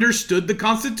properly understood the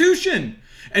Constitution.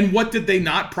 And what did they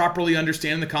not properly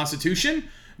understand in the Constitution?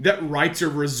 That rights are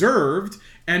reserved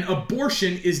and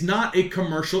abortion is not a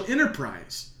commercial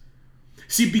enterprise.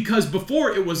 See, because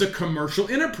before it was a commercial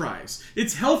enterprise.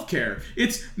 It's healthcare.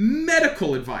 It's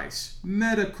medical advice.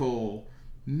 Medical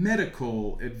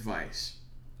advice.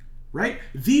 Right?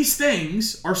 These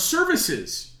things are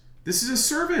services. This is a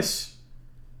service.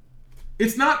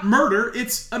 It's not murder.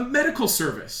 It's a medical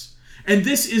service. And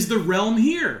this is the realm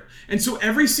here. And so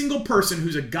every single person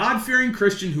who's a God-fearing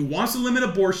Christian who wants to limit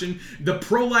abortion, the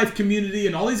pro-life community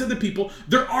and all these other people,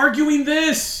 they're arguing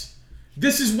this.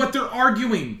 This is what they're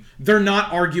arguing. They're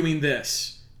not arguing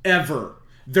this, ever.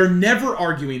 They're never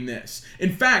arguing this.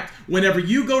 In fact, whenever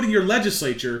you go to your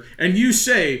legislature and you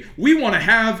say, we want to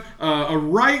have a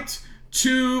right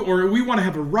to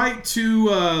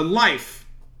life,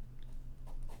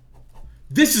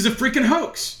 this is a freaking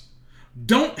hoax.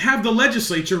 Don't have the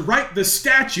legislature write the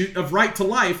statute of right to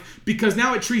life because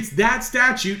now it treats that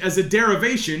statute as a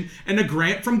derivation and a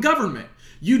grant from government.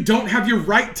 You don't have your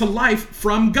right to life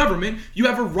from government. You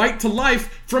have a right to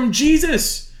life from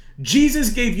Jesus.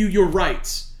 Jesus gave you your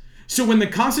rights. So when the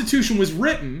Constitution was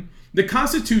written, the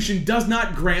Constitution does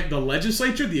not grant the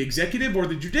legislature, the executive, or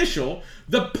the judicial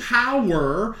the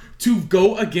power to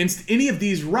go against any of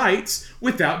these rights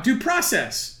without due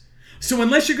process. So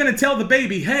unless you're going to tell the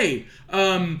baby, hey,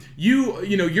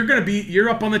 you're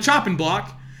up on the chopping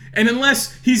block, and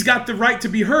unless he's got the right to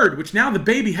be heard, which now the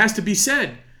baby has to be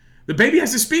said. The baby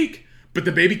has to speak, but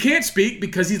the baby can't speak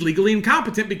because he's legally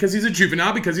incompetent, because he's a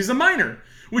juvenile, because he's a minor,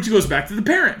 which goes back to the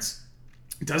parents.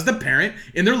 Does the parent,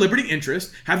 in their liberty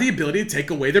interest, have the ability to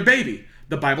take away their baby?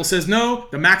 The Bible says no.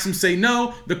 The maxims say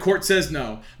no. The court says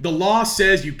no. The law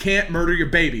says you can't murder your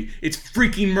baby. It's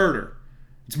freaking murder.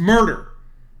 It's murder.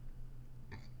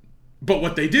 But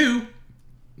what they do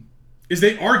is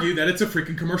they argue that it's a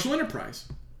freaking commercial enterprise.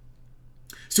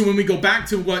 So when we go back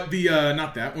to what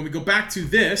when we go back to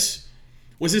this,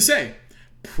 what does it say?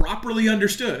 Properly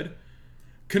understood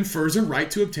confers a right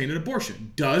to obtain an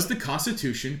abortion. Does the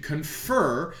Constitution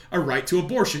confer a right to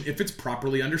abortion if it's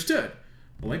properly understood?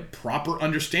 Well, like, proper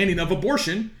understanding of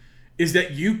abortion is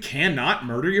that you cannot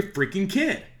murder your freaking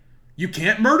kid. You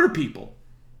can't murder people.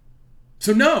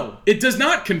 So no, it does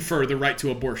not confer the right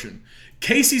to abortion.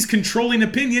 Casey's controlling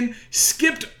opinion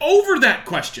skipped over that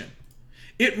question.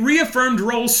 It reaffirmed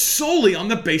Roe solely on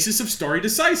the basis of stare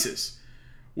decisis,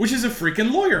 which is a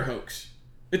freaking lawyer hoax.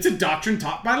 It's a doctrine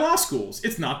taught by law schools.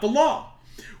 It's not the law.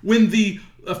 When the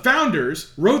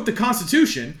founders wrote the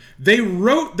Constitution, they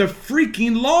wrote the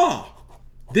freaking law.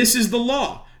 This is the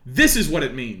law. This is what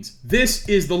it means. This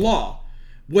is the law.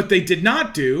 What they did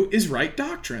not do is write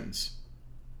doctrines.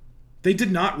 They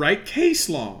did not write case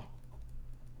law.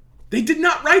 They did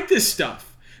not write this stuff.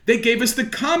 They gave us the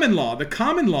common law. The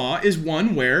common law is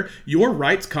one where your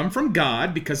rights come from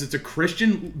God because it's a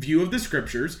Christian view of the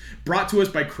scriptures brought to us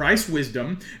by Christ's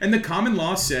wisdom. And the common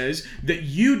law says that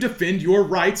you defend your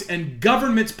rights and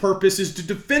government's purpose is to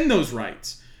defend those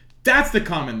rights. That's the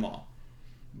common law.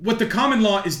 What the common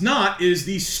law is not is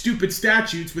these stupid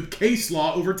statutes with case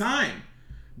law over time.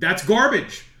 That's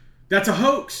garbage. That's a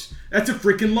hoax. That's a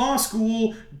freaking law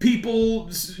school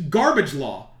garbage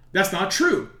law. That's not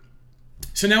true.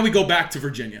 So now we go back to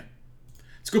Virginia.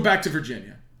 Let's go back to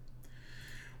Virginia.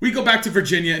 We go back to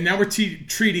Virginia, and now we're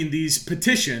treating these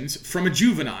petitions from a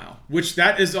juvenile, which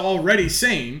that is already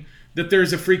saying that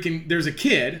there's a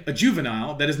kid, a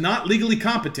juvenile, that is not legally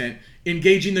competent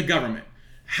engaging the government.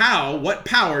 What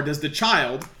power does the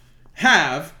child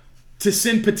have to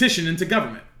send petition into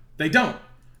government? They don't.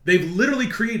 They've literally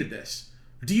created this.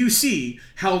 Do you see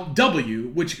how W,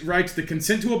 which writes the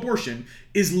consent to abortion,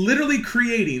 is literally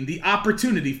creating the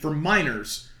opportunity for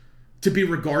minors to be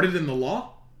regarded in the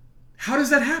law? How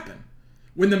does that happen?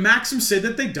 When the maxims say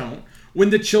that they don't, when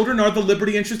the children are the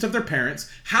liberty interest of their parents,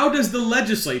 how does the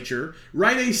legislature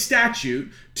write a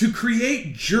statute to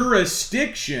create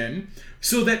jurisdiction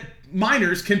so that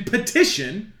minors can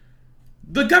petition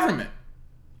the government?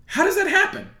 How does that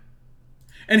happen?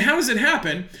 And how does it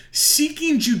happen?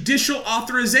 Seeking judicial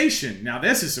authorization. Now,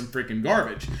 this is some freaking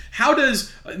garbage.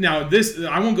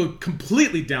 I won't go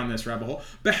completely down this rabbit hole,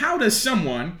 but how does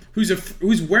someone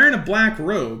who's wearing a black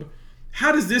robe,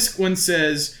 how does this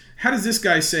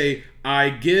guy say, I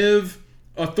give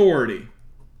authority?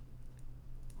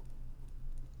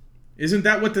 Isn't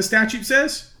that what the statute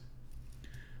says?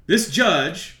 This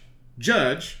judge,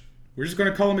 we're just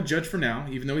going to call him a judge for now,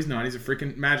 even though he's not. He's a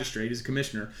freaking magistrate. He's a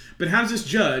commissioner. But how does this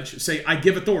judge say, I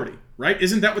give authority, right?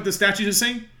 Isn't that what the statute is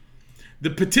saying? The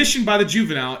petition by the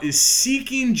juvenile is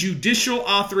seeking judicial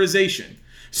authorization.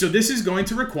 So this is going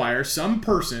to require some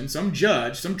person, some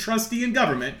judge, some trustee in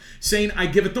government saying, I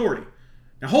give authority.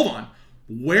 Now, hold on.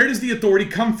 Where does the authority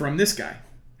come from, this guy?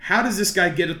 How does this guy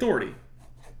get authority?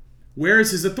 Where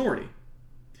is his authority?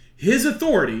 His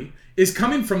authority is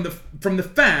coming from the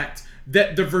fact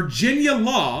that the Virginia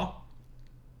law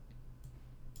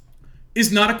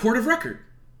is not a court of record.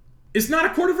 It's not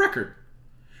a court of record.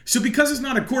 So because it's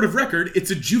not a court of record, it's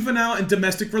a juvenile and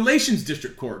domestic relations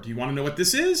district court. Do you want to know what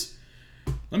this is?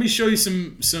 Let me show you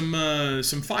some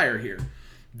fire here.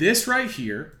 This right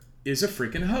here is a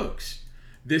freaking hoax.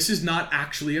 This is not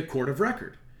actually a court of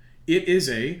record. It is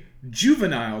a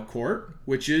juvenile court,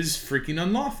 which is freaking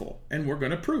unlawful, and we're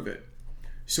going to prove it.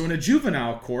 So in a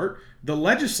juvenile court, the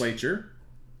legislature,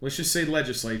 let's just say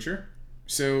legislature.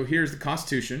 So here's the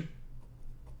Constitution.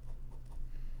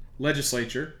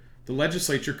 Legislature. The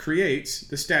legislature creates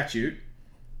the statute.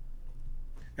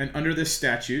 And under this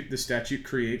statute, the statute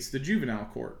creates the juvenile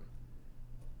court.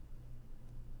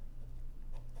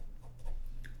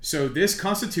 So this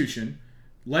Constitution,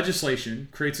 legislation,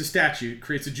 creates a statute,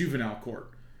 creates a juvenile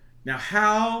court. Now,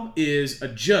 how is a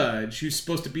judge who's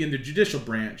supposed to be in the judicial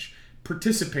branch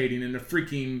participating in a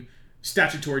freaking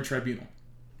statutory tribunal?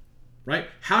 Right?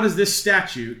 How does this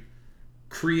statute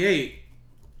create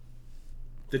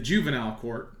the juvenile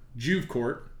court, Juve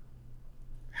court?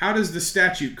 How does the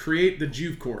statute create the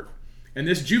Juve court? And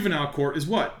this juvenile court is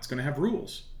what? It's going to have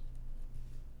rules.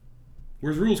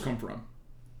 Where's rules come from?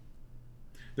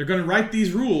 They're going to write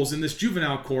these rules in this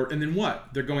juvenile court, and then what?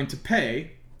 They're going to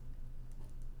pay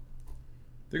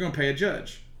a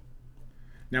judge.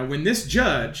 Now, when this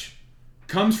judge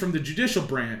comes from the judicial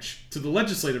branch to the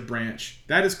legislative branch,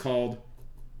 that is called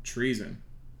treason.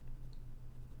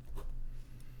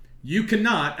 You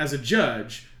cannot, as a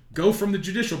judge, go from the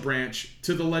judicial branch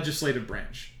to the legislative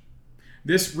branch.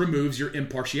 This removes your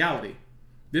impartiality.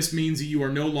 This means that you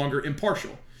are no longer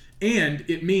impartial. And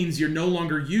it means you're no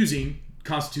longer using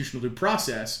constitutional due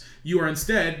process. You are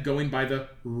instead going by the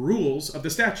rules of the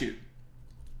statute.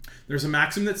 There's a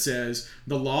maxim that says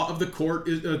the law of the court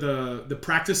is the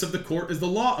practice of the court is the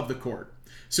law of the court.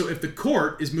 So if the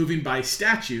court is moving by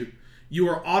statute, you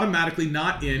are automatically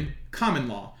not in common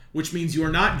law, which means you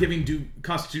are not giving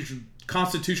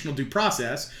constitutional due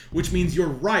process, which means your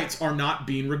rights are not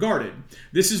being regarded.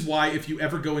 This is why if you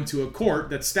ever go into a court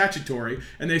that's statutory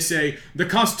and they say, the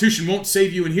Constitution won't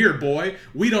save you in here, boy.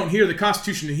 We don't hear the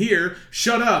Constitution in here.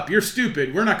 Shut up. You're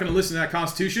stupid. We're not going to listen to that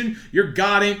Constitution. Your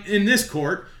God ain't in this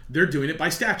court. They're doing it by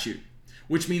statute,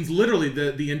 which means literally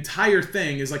the entire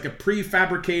thing is like a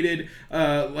prefabricated,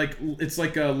 it's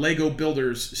like a Lego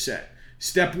builder's set.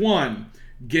 Step 1,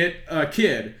 get a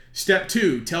kid. Step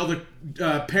 2, tell the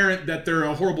parent that they're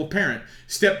a horrible parent.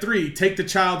 Step 3, take the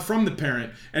child from the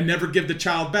parent and never give the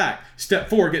child back. Step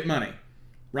 4, get money.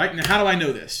 Right? Now, how do I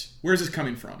know this? Where's this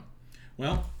coming from?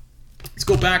 Well, let's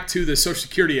go back to the Social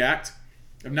Security Act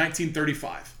of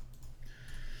 1935.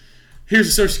 Here's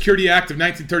the Social Security Act of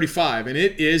 1935, and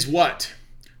it is what?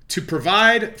 To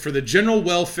provide for the general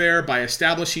welfare by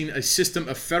establishing a system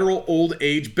of federal old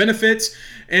age benefits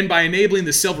and by enabling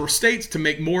the several states to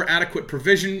make more adequate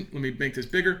provision. Let me make this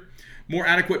bigger. more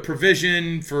adequate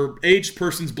provision for aged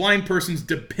persons, blind persons,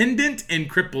 dependent and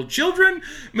crippled children,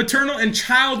 maternal and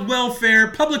child welfare,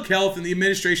 public health, and the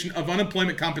administration of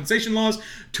unemployment compensation laws,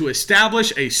 to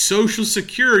establish a Social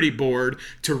Security Board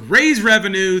to raise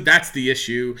revenue, that's the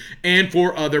issue, and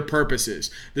for other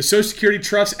purposes. The Social Security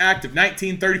Trust Act of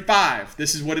 1935,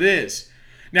 this is what it is.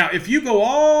 Now, if you go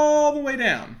all the way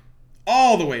down,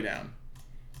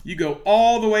 you go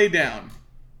all the way down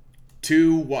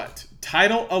to what?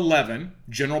 Title 11,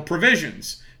 General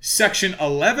Provisions, Section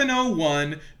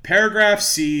 1101, Paragraph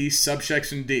C,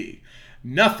 Subsection D.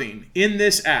 Nothing in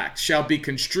this act shall be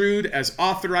construed as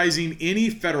authorizing any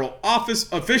federal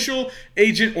office, official,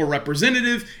 agent, or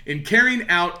representative in carrying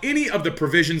out any of the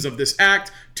provisions of this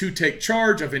act to take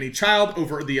charge of any child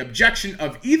over the objection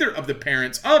of either of the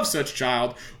parents of such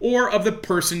child or of the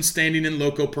person standing in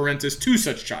loco parentis to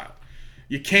such child.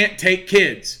 You can't take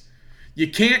kids. You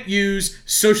can't use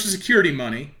Social Security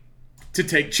money to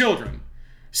take children.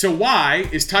 So why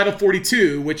is Title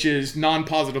 42, which is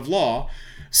non-positive law,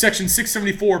 Section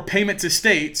 674, payment to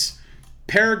states,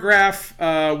 paragraph,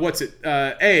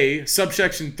 A,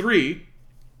 subsection 3,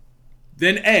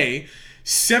 then A,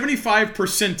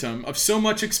 75% of so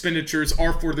much expenditures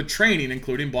are for the training,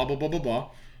 including blah, blah, blah, blah, blah.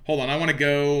 Hold on, I want to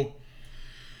go.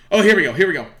 Oh, here we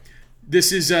go.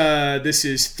 This is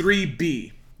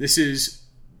 3B. This is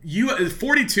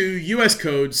 42 U.S.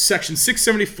 Code, Section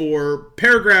 674,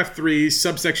 Paragraph 3,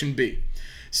 Subsection B.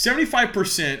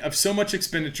 75% of so much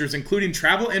expenditures, including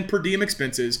travel and per diem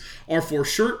expenses, are for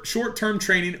short-term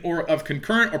training or of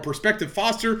concurrent or prospective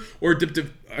foster or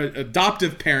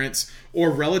adoptive parents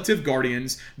or relative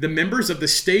guardians, the members of the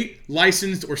state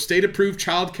licensed or state-approved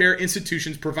child care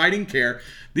institutions providing care.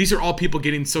 These are all people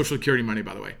getting Social Security money,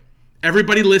 by the way.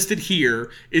 Everybody listed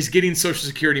here is getting Social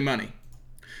Security money.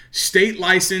 State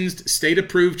licensed, state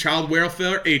approved child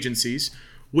welfare agencies,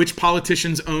 which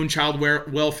politicians own child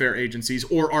welfare agencies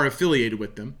or are affiliated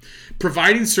with them,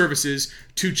 providing services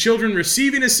to children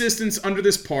receiving assistance under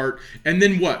this part. And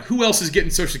then what? Who else is getting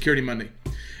Social Security money?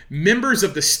 Members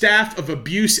of the staff of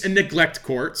abuse and neglect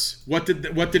courts. What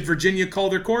did Virginia call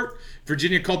their court?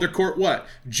 Virginia called their court what?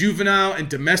 Juvenile and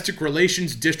Domestic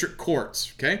Relations District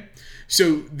Courts. Okay?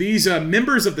 So these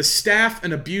members of the staff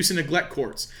and abuse and neglect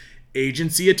courts.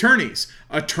 Agency attorneys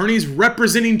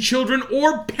representing children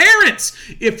or parents.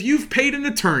 If you've paid an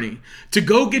attorney to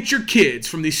go get your kids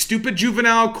from these stupid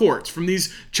juvenile courts, from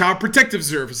these child protective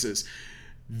services,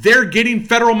 they're getting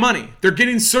federal money. They're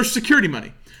getting Social Security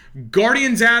money.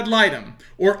 Guardians ad litem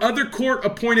or other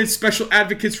court-appointed special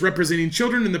advocates representing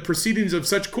children in the proceedings of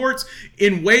such courts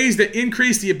in ways that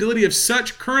increase the ability of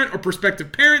such current or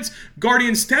prospective parents,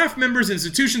 guardians, staff members,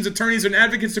 institutions, attorneys, and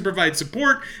advocates to provide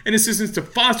support and assistance to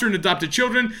foster and adopted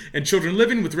children and children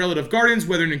living with relative guardians,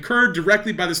 whether incurred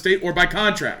directly by the state or by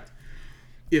contract.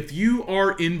 If you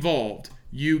are involved,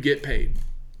 you get paid.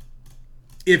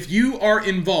 If you are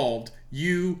involved,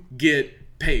 you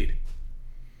get paid.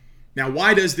 Now,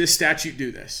 why does this statute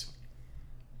do this?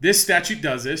 This statute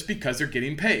does this because they're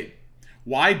getting paid.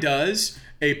 Why does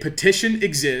a petition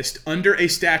exist under a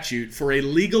statute for a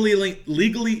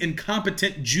legally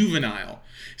incompetent juvenile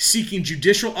seeking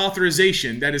judicial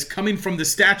authorization that is coming from the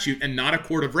statute and not a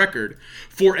court of record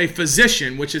for a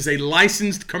physician, which is a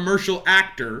licensed commercial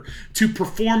actor, to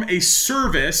perform a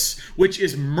service which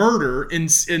is murder in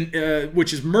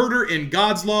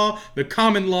God's law, the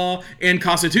common law, and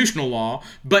constitutional law,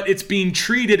 but it's being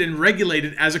treated and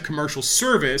regulated as a commercial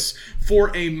service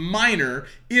for a minor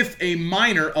if a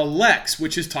minor elects,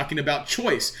 which is talking about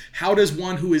choice. How does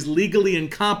one who is legally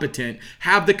incompetent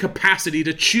have the capacity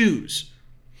to choose?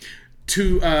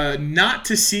 To not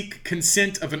to seek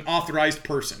consent of an authorized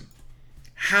person.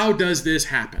 How does this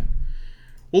happen?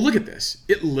 Well, look at this.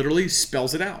 It literally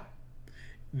spells it out.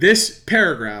 This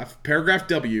paragraph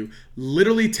W,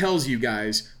 literally tells you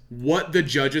guys what the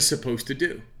judge is supposed to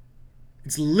do.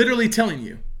 It's literally telling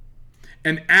you.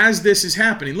 And as this is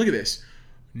happening, look at this.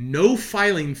 No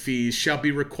filing fees shall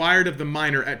be required of the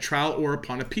minor at trial or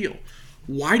upon appeal.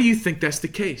 Why do you think that's the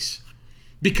case?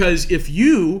 Because if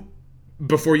you,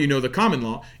 before you know the common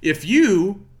law, if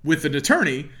you, with an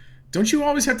attorney, don't you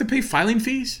always have to pay filing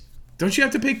fees? Don't you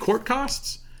have to pay court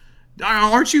costs?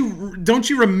 Don't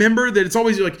you remember that it's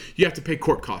always like you have to pay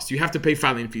court costs, you have to pay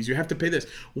filing fees, you have to pay this.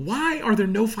 Why are there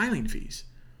no filing fees?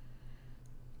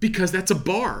 Because that's a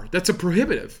bar. That's a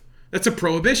prohibitive. That's a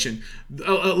prohibition.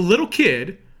 A little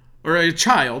kid or a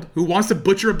child who wants to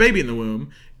butcher a baby in the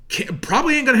womb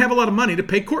probably ain't going to have a lot of money to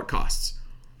pay court costs.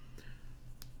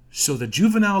 So the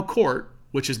juvenile court,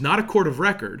 which is not a court of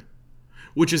record,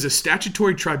 which is a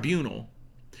statutory tribunal,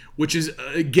 which is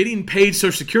getting paid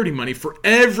Social Security money for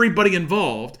everybody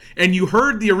involved. And you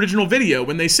heard the original video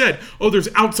when they said, oh, there's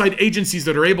outside agencies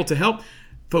that are able to help.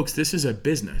 Folks, this is a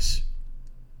business.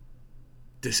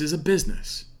 This is a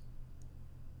business.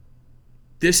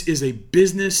 This is a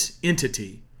business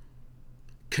entity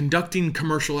conducting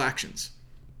commercial actions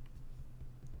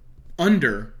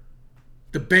under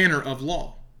the banner of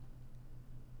law.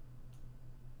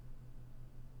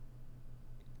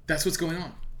 That's what's going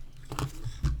on.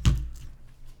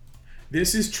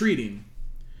 This is treating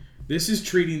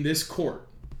this court,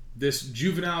 this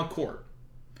juvenile court.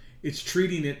 It's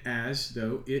treating it as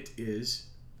though it is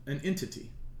an entity.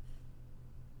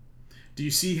 Do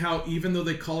you see how even though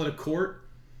they call it a court,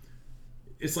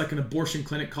 it's like an abortion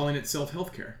clinic calling itself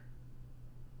healthcare?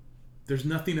 There's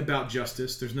nothing about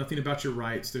justice. There's nothing about your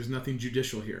rights. There's nothing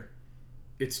judicial here.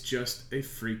 It's just a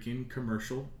freaking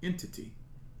commercial entity.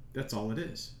 That's all it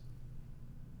is.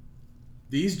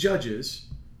 These judges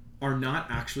are not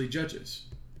actually judges.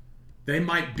 They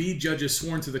might be judges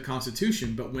sworn to the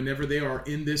Constitution, but whenever they are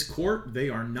in this court, they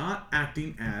are not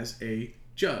acting as a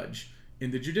judge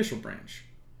in the judicial branch.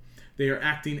 They are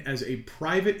acting as a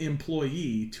private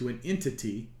employee to an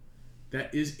entity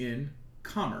that is in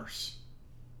commerce.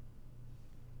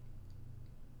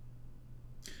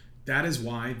 That is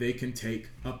why they can take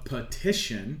a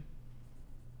petition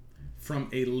from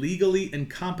a legally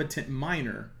incompetent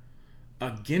minor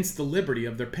against the liberty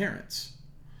of their parents.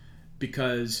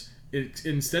 Because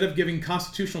instead of giving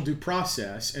constitutional due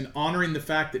process and honoring the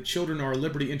fact that children are a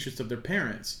liberty interest of their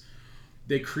parents,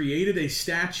 they created a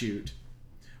statute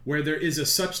where there is a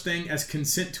such thing as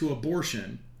consent to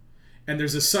abortion, and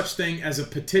there's a such thing as a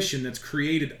petition that's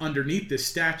created underneath this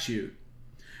statute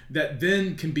that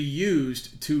then can be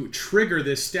used to trigger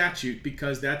this statute,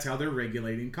 because that's how they're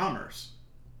regulating commerce.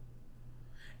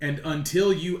 And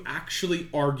until you actually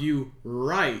argue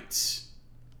rights,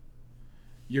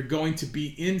 you're going to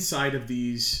be inside of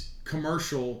these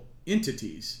commercial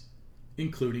entities,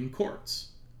 including courts.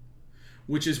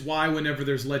 Which is why whenever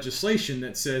there's legislation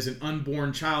that says an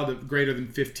unborn child of greater than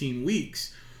 15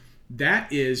 weeks,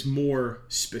 that is more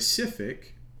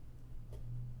specific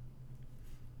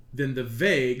than the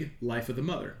vague life of the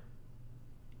mother.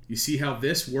 You see how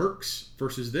this works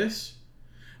versus this?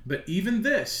 But even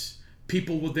this,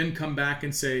 people will then come back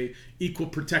and say equal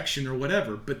protection or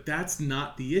whatever, but that's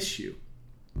not the issue.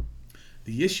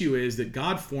 The issue is that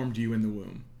God formed you in the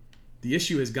womb. The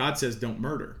issue is God says don't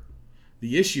murder.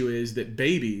 The issue is that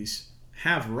babies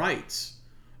have rights.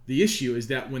 The issue is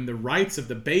that when the rights of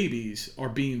the babies are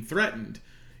being threatened,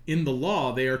 in the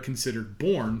law they are considered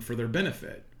born for their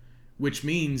benefit, which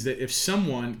means that if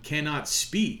someone cannot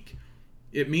speak,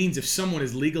 it means if someone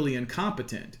is legally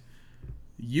incompetent,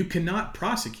 you cannot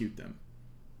prosecute them.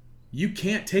 You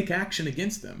can't take action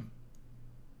against them.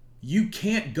 You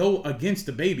can't go against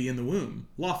a baby in the womb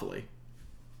lawfully.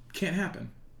 Can't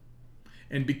happen.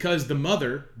 And because the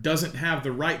mother doesn't have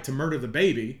the right to murder the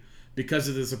baby,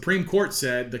 because the Supreme Court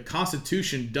said the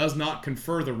Constitution does not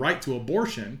confer the right to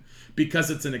abortion, because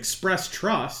it's an express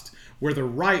trust where the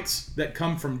rights that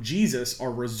come from Jesus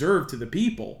are reserved to the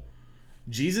people.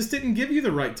 Jesus didn't give you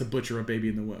the right to butcher a baby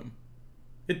in the womb.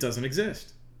 It doesn't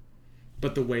exist.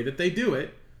 But the way that they do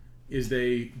it is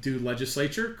they do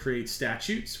legislature, create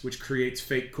statutes, which creates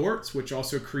fake courts, which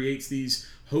also creates these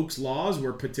hoax laws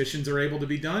where petitions are able to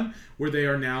be done, where they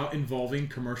are now involving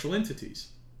commercial entities.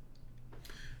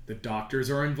 The doctors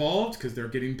are involved because they're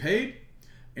getting paid,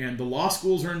 and the law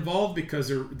schools are involved because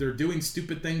they're doing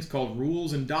stupid things called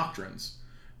rules and doctrines.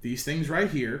 These things right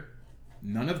here,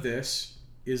 none of this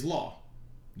is law.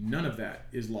 None of that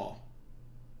is law.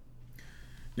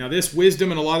 Now, this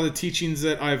wisdom and a lot of the teachings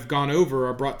that I've gone over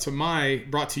are brought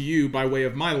to you by way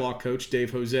of my law coach,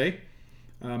 Dave Jose,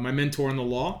 my mentor in the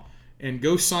law. And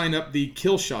go sign up the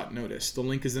kill shot notice. The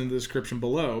link is in the description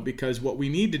below, because what we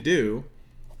need to do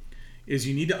is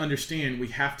you need to understand we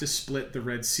have to split the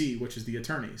Red Sea, which is the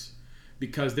attorneys.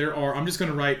 Because I'm just going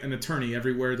to write an attorney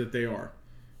everywhere that they are.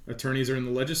 Attorneys are in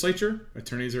the legislature,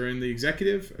 attorneys are in the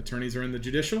executive, attorneys are in the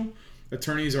judicial,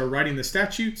 attorneys are writing the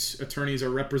statutes, attorneys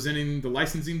are representing the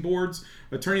licensing boards,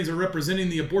 attorneys are representing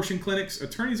the abortion clinics,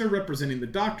 attorneys are representing the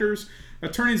doctors,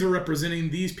 attorneys are representing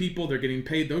these people, they're getting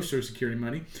paid those Social Security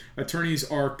money, attorneys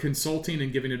are consulting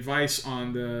and giving advice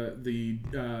on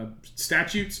the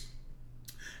statutes,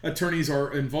 attorneys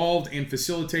are involved in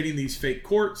facilitating these fake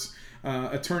courts,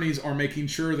 attorneys are making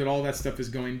sure that all that stuff is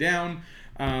going down.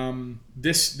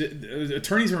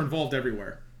 Attorneys are involved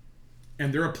everywhere.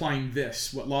 And they're applying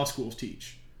what law schools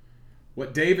teach.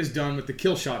 What Dave has done with the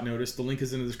kill shot notice, the link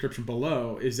is in the description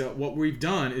below, is that what we've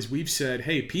done is we've said,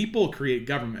 hey, people create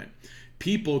government.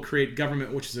 People create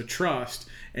government, which is a trust,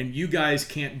 and you guys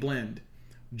can't blend.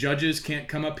 Judges can't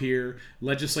come up here.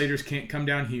 Legislators can't come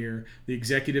down here. The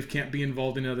executive can't be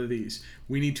involved in other of these.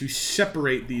 We need to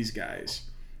separate these guys.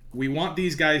 We want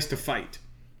these guys to fight.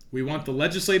 We want the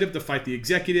legislative to fight the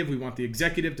executive. We want the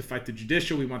executive to fight the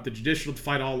judicial. We want the judicial to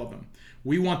fight all of them.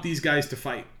 We want these guys to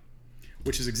fight,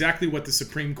 which is exactly what the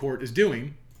Supreme Court is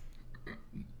doing.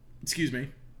 Excuse me.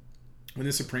 When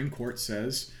the Supreme Court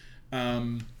says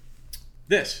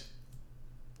this,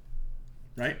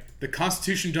 right? The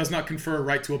Constitution does not confer a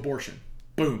right to abortion.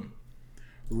 Boom.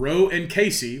 Roe and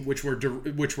Casey, which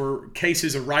were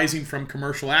cases arising from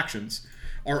commercial actions,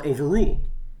 are overruled.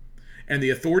 And the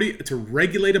authority to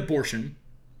regulate abortion,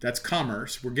 that's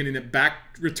commerce, we're getting it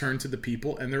back returned to the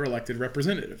people and their elected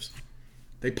representatives.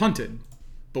 They punted,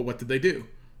 but what did they do?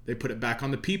 They put it back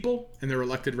on the people and their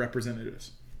elected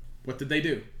representatives. What did they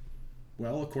do?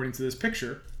 Well, according to this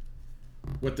picture,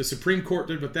 what the Supreme Court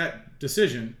did with that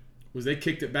decision was they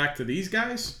kicked it back to these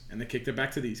guys and they kicked it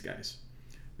back to these guys.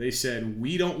 They said,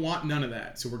 we don't want none of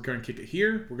that. So we're going to kick it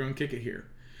here. We're going to kick it here.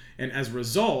 And as a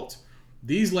result,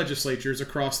 these legislatures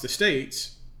across the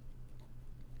states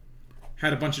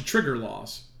had a bunch of trigger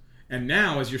laws. And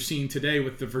now, as you're seeing today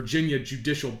with the Virginia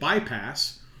judicial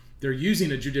bypass, they're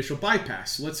using a judicial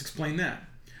bypass. So let's explain that.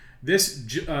 This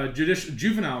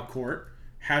juvenile court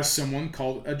has someone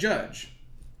called a judge.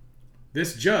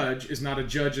 This judge is not a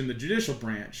judge in the judicial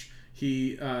branch.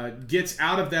 He gets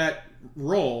out of that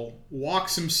role,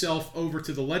 walks himself over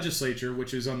to the legislature,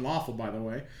 which is unlawful, by the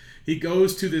way. He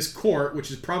goes to this court,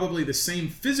 which is probably the same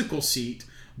physical seat,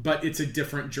 but it's a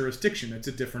different jurisdiction. It's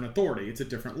a different authority. It's a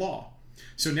different law.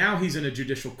 So now he's in a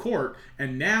judicial court,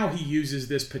 and now he uses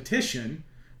this petition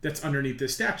that's underneath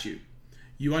this statute.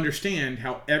 You understand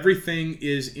how everything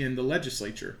is in the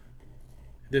legislature.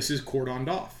 This is cordoned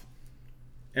off.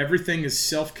 Everything is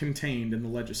self-contained in the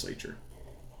legislature.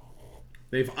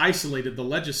 They've isolated the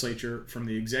legislature from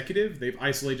the executive. They've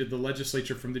isolated the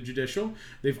legislature from the judicial.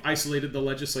 They've isolated the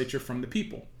legislature from the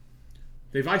people.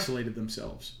 They've isolated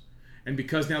themselves. And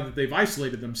because now that they've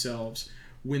isolated themselves,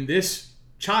 when this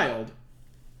child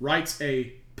writes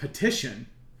a petition,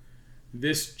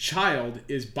 this child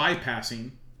is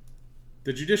bypassing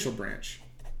the judicial branch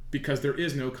because there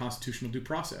is no constitutional due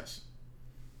process.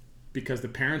 Because the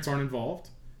parents aren't involved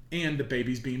and the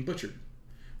baby's being butchered.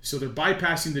 So they're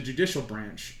bypassing the judicial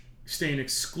branch, staying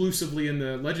exclusively in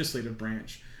the legislative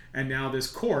branch, and now this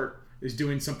court is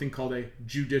doing something called a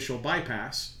judicial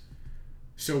bypass.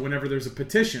 So whenever there's a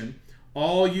petition,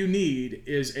 all you need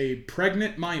is a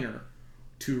pregnant minor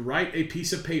to write a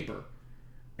piece of paper.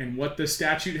 And what the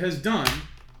statute has done,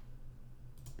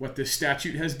 not this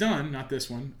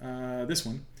one,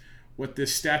 what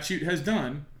this statute has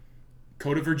done,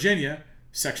 Code of Virginia,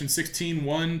 Section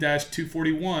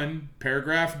 16.1-241,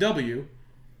 paragraph W,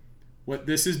 what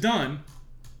this has done,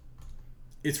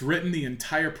 it's written the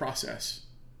entire process.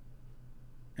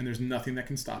 And there's nothing that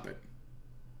can stop it.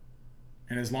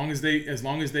 And as long as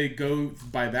they go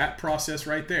by that process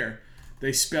right there,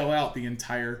 they spell out the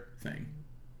entire thing.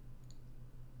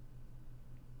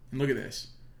 And look at this.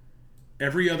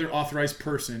 Every other authorized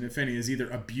person, if any, is either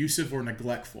abusive or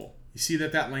neglectful. You see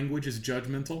that language is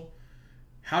judgmental?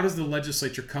 How does the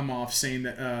legislature come off saying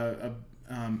that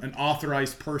an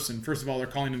authorized person? First of all, they're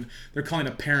calling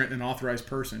a parent an authorized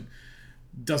person.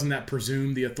 Doesn't that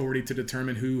presume the authority to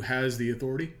determine who has the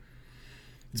authority?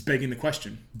 It's begging the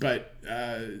question. But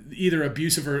either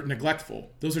abusive or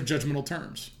neglectful, those are judgmental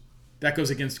terms. That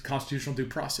goes against constitutional due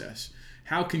process.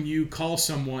 How can you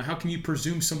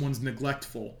presume someone's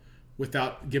neglectful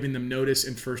without giving them notice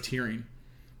and first hearing?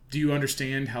 Do you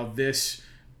understand how this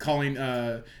calling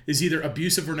is either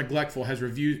abusive or neglectful, has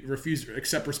refused to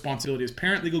accept responsibility as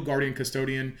parent, legal guardian,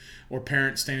 custodian, or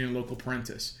parent standing in local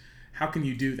parentis? How can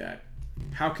you do that?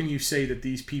 How can you say that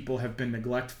these people have been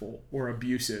neglectful or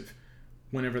abusive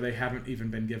whenever they haven't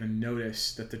even been given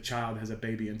notice that the child has a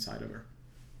baby inside of her?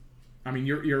 I mean,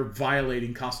 you're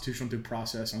violating constitutional due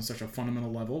process on such a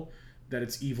fundamental level that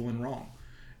it's evil and wrong.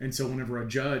 And so whenever a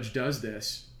judge does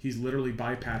this, he's literally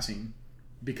bypassing,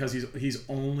 because he's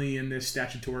only in this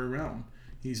statutory realm.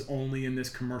 He's only in this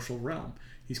commercial realm.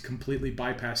 He's completely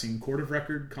bypassing court of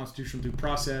record, constitutional due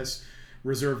process,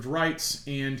 reserved rights,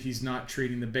 and he's not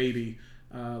treating the baby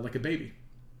like a baby.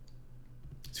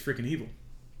 It's freaking evil.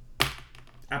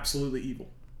 Absolutely evil.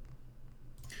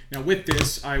 Now with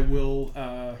this, I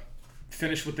will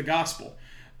finish with the gospel.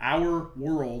 Our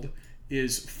world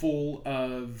is full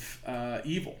of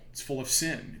evil. It's full of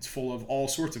sin. It's full of all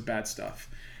sorts of bad stuff.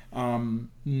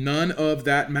 None of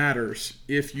that matters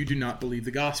if you do not believe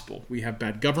the gospel. We have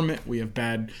bad government, we have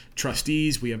bad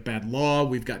trustees, we have bad law,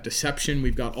 we've got deception,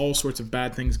 we've got all sorts of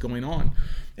bad things going on.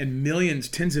 And millions,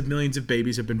 tens of millions of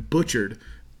babies have been butchered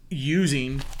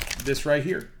using this right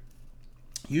here.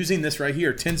 Using this right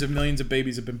here, tens of millions of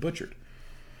babies have been butchered.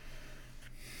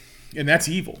 And that's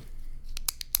evil.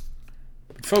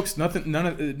 Folks, none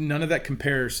of that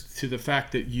compares to the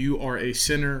fact that you are a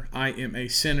sinner, I am a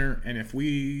sinner, and if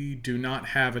we do not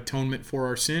have atonement for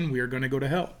our sin, we are going to go to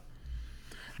hell.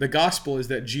 The gospel is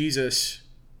that Jesus,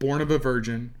 born of a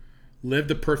virgin,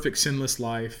 lived a perfect sinless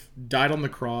life, died on the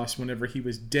cross. Whenever he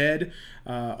was dead,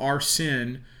 our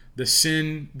sin, the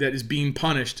sin that is being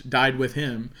punished, died with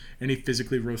him, and he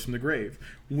physically rose from the grave.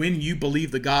 When you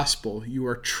believe the gospel, you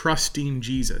are trusting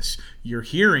Jesus. You're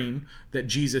hearing that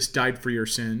Jesus died for your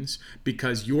sins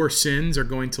because your sins are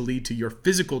going to lead to your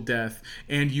physical death,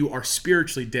 and you are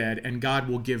spiritually dead, and God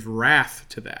will give wrath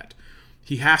to that.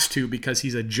 He has to, because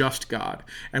he's a just God.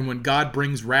 And when God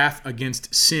brings wrath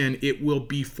against sin, it will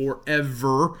be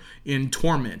forever in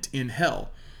torment, in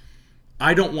hell.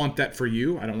 I don't want that for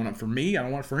you. I don't want it for me. I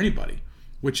don't want it for anybody,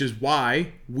 which is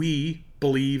why we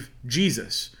believe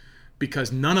Jesus,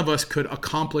 because none of us could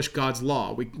accomplish God's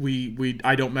law.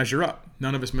 I don't measure up.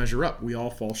 None of us measure up. We all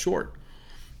fall short.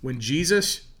 When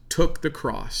Jesus took the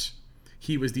cross,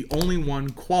 he was the only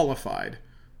one qualified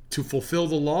to fulfill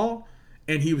the law,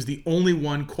 and he was the only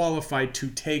one qualified to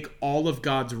take all of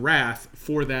God's wrath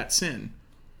for that sin.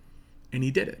 And he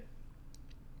did it.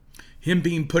 Him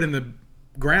being put in the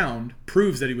ground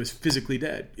proves that he was physically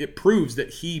dead. It proves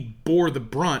that he bore the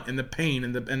brunt and the pain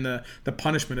and the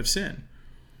punishment of sin.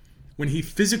 When he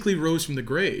physically rose from the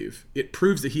grave, it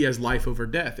proves that he has life over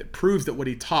death. It proves that what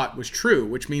he taught was true,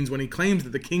 which means when he claims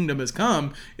that the kingdom has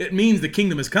come, it means the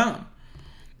kingdom has come.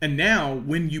 And now,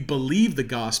 when you believe the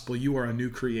gospel, you are a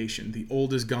new creation. The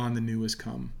old is gone, the new has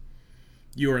come.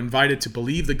 You are invited to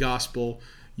believe the gospel.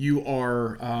 You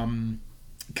are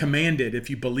commanded, if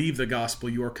you believe the gospel,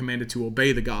 you are commanded to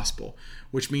obey the gospel,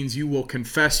 which means you will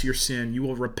confess your sin. You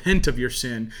will repent of your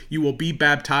sin. You will be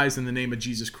baptized in the name of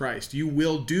Jesus Christ. You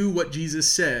will do what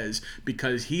Jesus says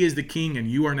because he is the king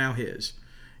and you are now his.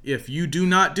 If you do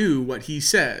not do what he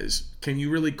says, can you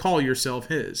really call yourself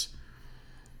his?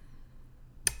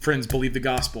 Friends, believe the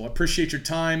gospel. I appreciate your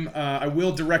time. I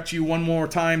will direct you one more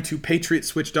time to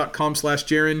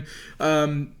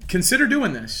patriotswitch.com/Jaron. Consider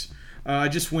doing this. I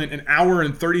just went an hour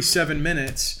and 37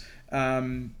 minutes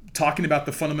talking about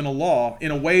the fundamental law in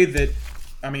a way that,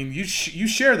 I mean, you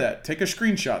share that. Take a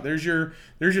screenshot. There's your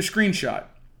screenshot.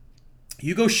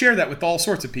 You go share that with all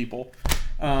sorts of people.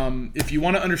 If you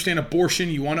want to understand abortion,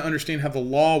 you want to understand how the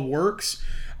law works.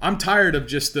 I'm tired of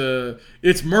just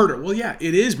it's murder. Well, yeah,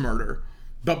 it is murder.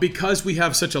 But because we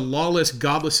have such a lawless,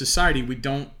 godless society, we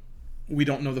don't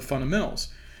know the fundamentals.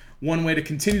 One way to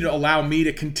continue to allow me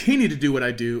to continue to do what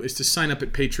I do is to sign up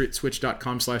at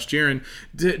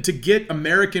patriotswitch.com/Jaron to get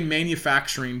American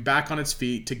manufacturing back on its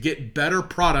feet, to get better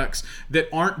products that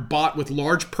aren't bought with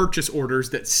large purchase orders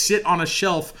that sit on a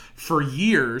shelf for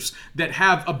years, that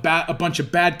have a bunch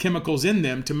of bad chemicals in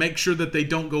them to make sure that they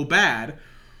don't go bad.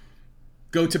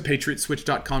 Go to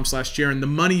patriotswitch.com/Jaron. The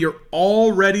money you're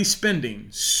already spending,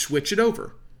 switch it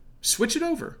over. Switch it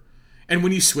over. And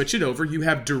when you switch it over, you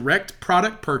have direct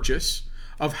product purchase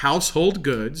of household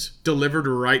goods delivered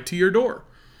right to your door.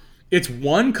 It's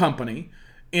one company,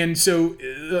 and so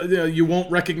you won't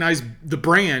recognize the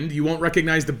brand, you won't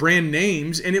recognize the brand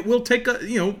names, and it will take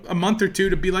a month or two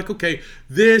to be like, okay,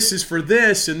 this is for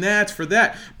this and that's for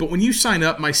that. But when you sign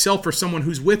up, myself or someone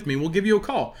who's with me will give you a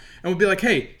call, and we'll be like,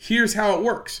 hey, here's how it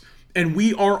works. And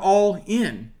we are all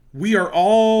in. We are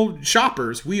all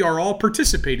shoppers. We are all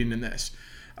participating in this.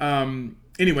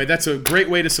 Anyway, that's a great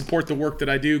way to support the work that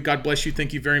I do. God bless you.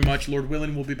 Thank you very much. Lord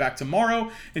willing, we'll be back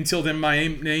tomorrow. Until then, my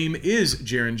name is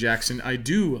Jaron Jackson. I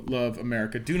do love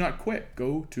America. Do not quit.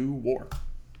 Go to war.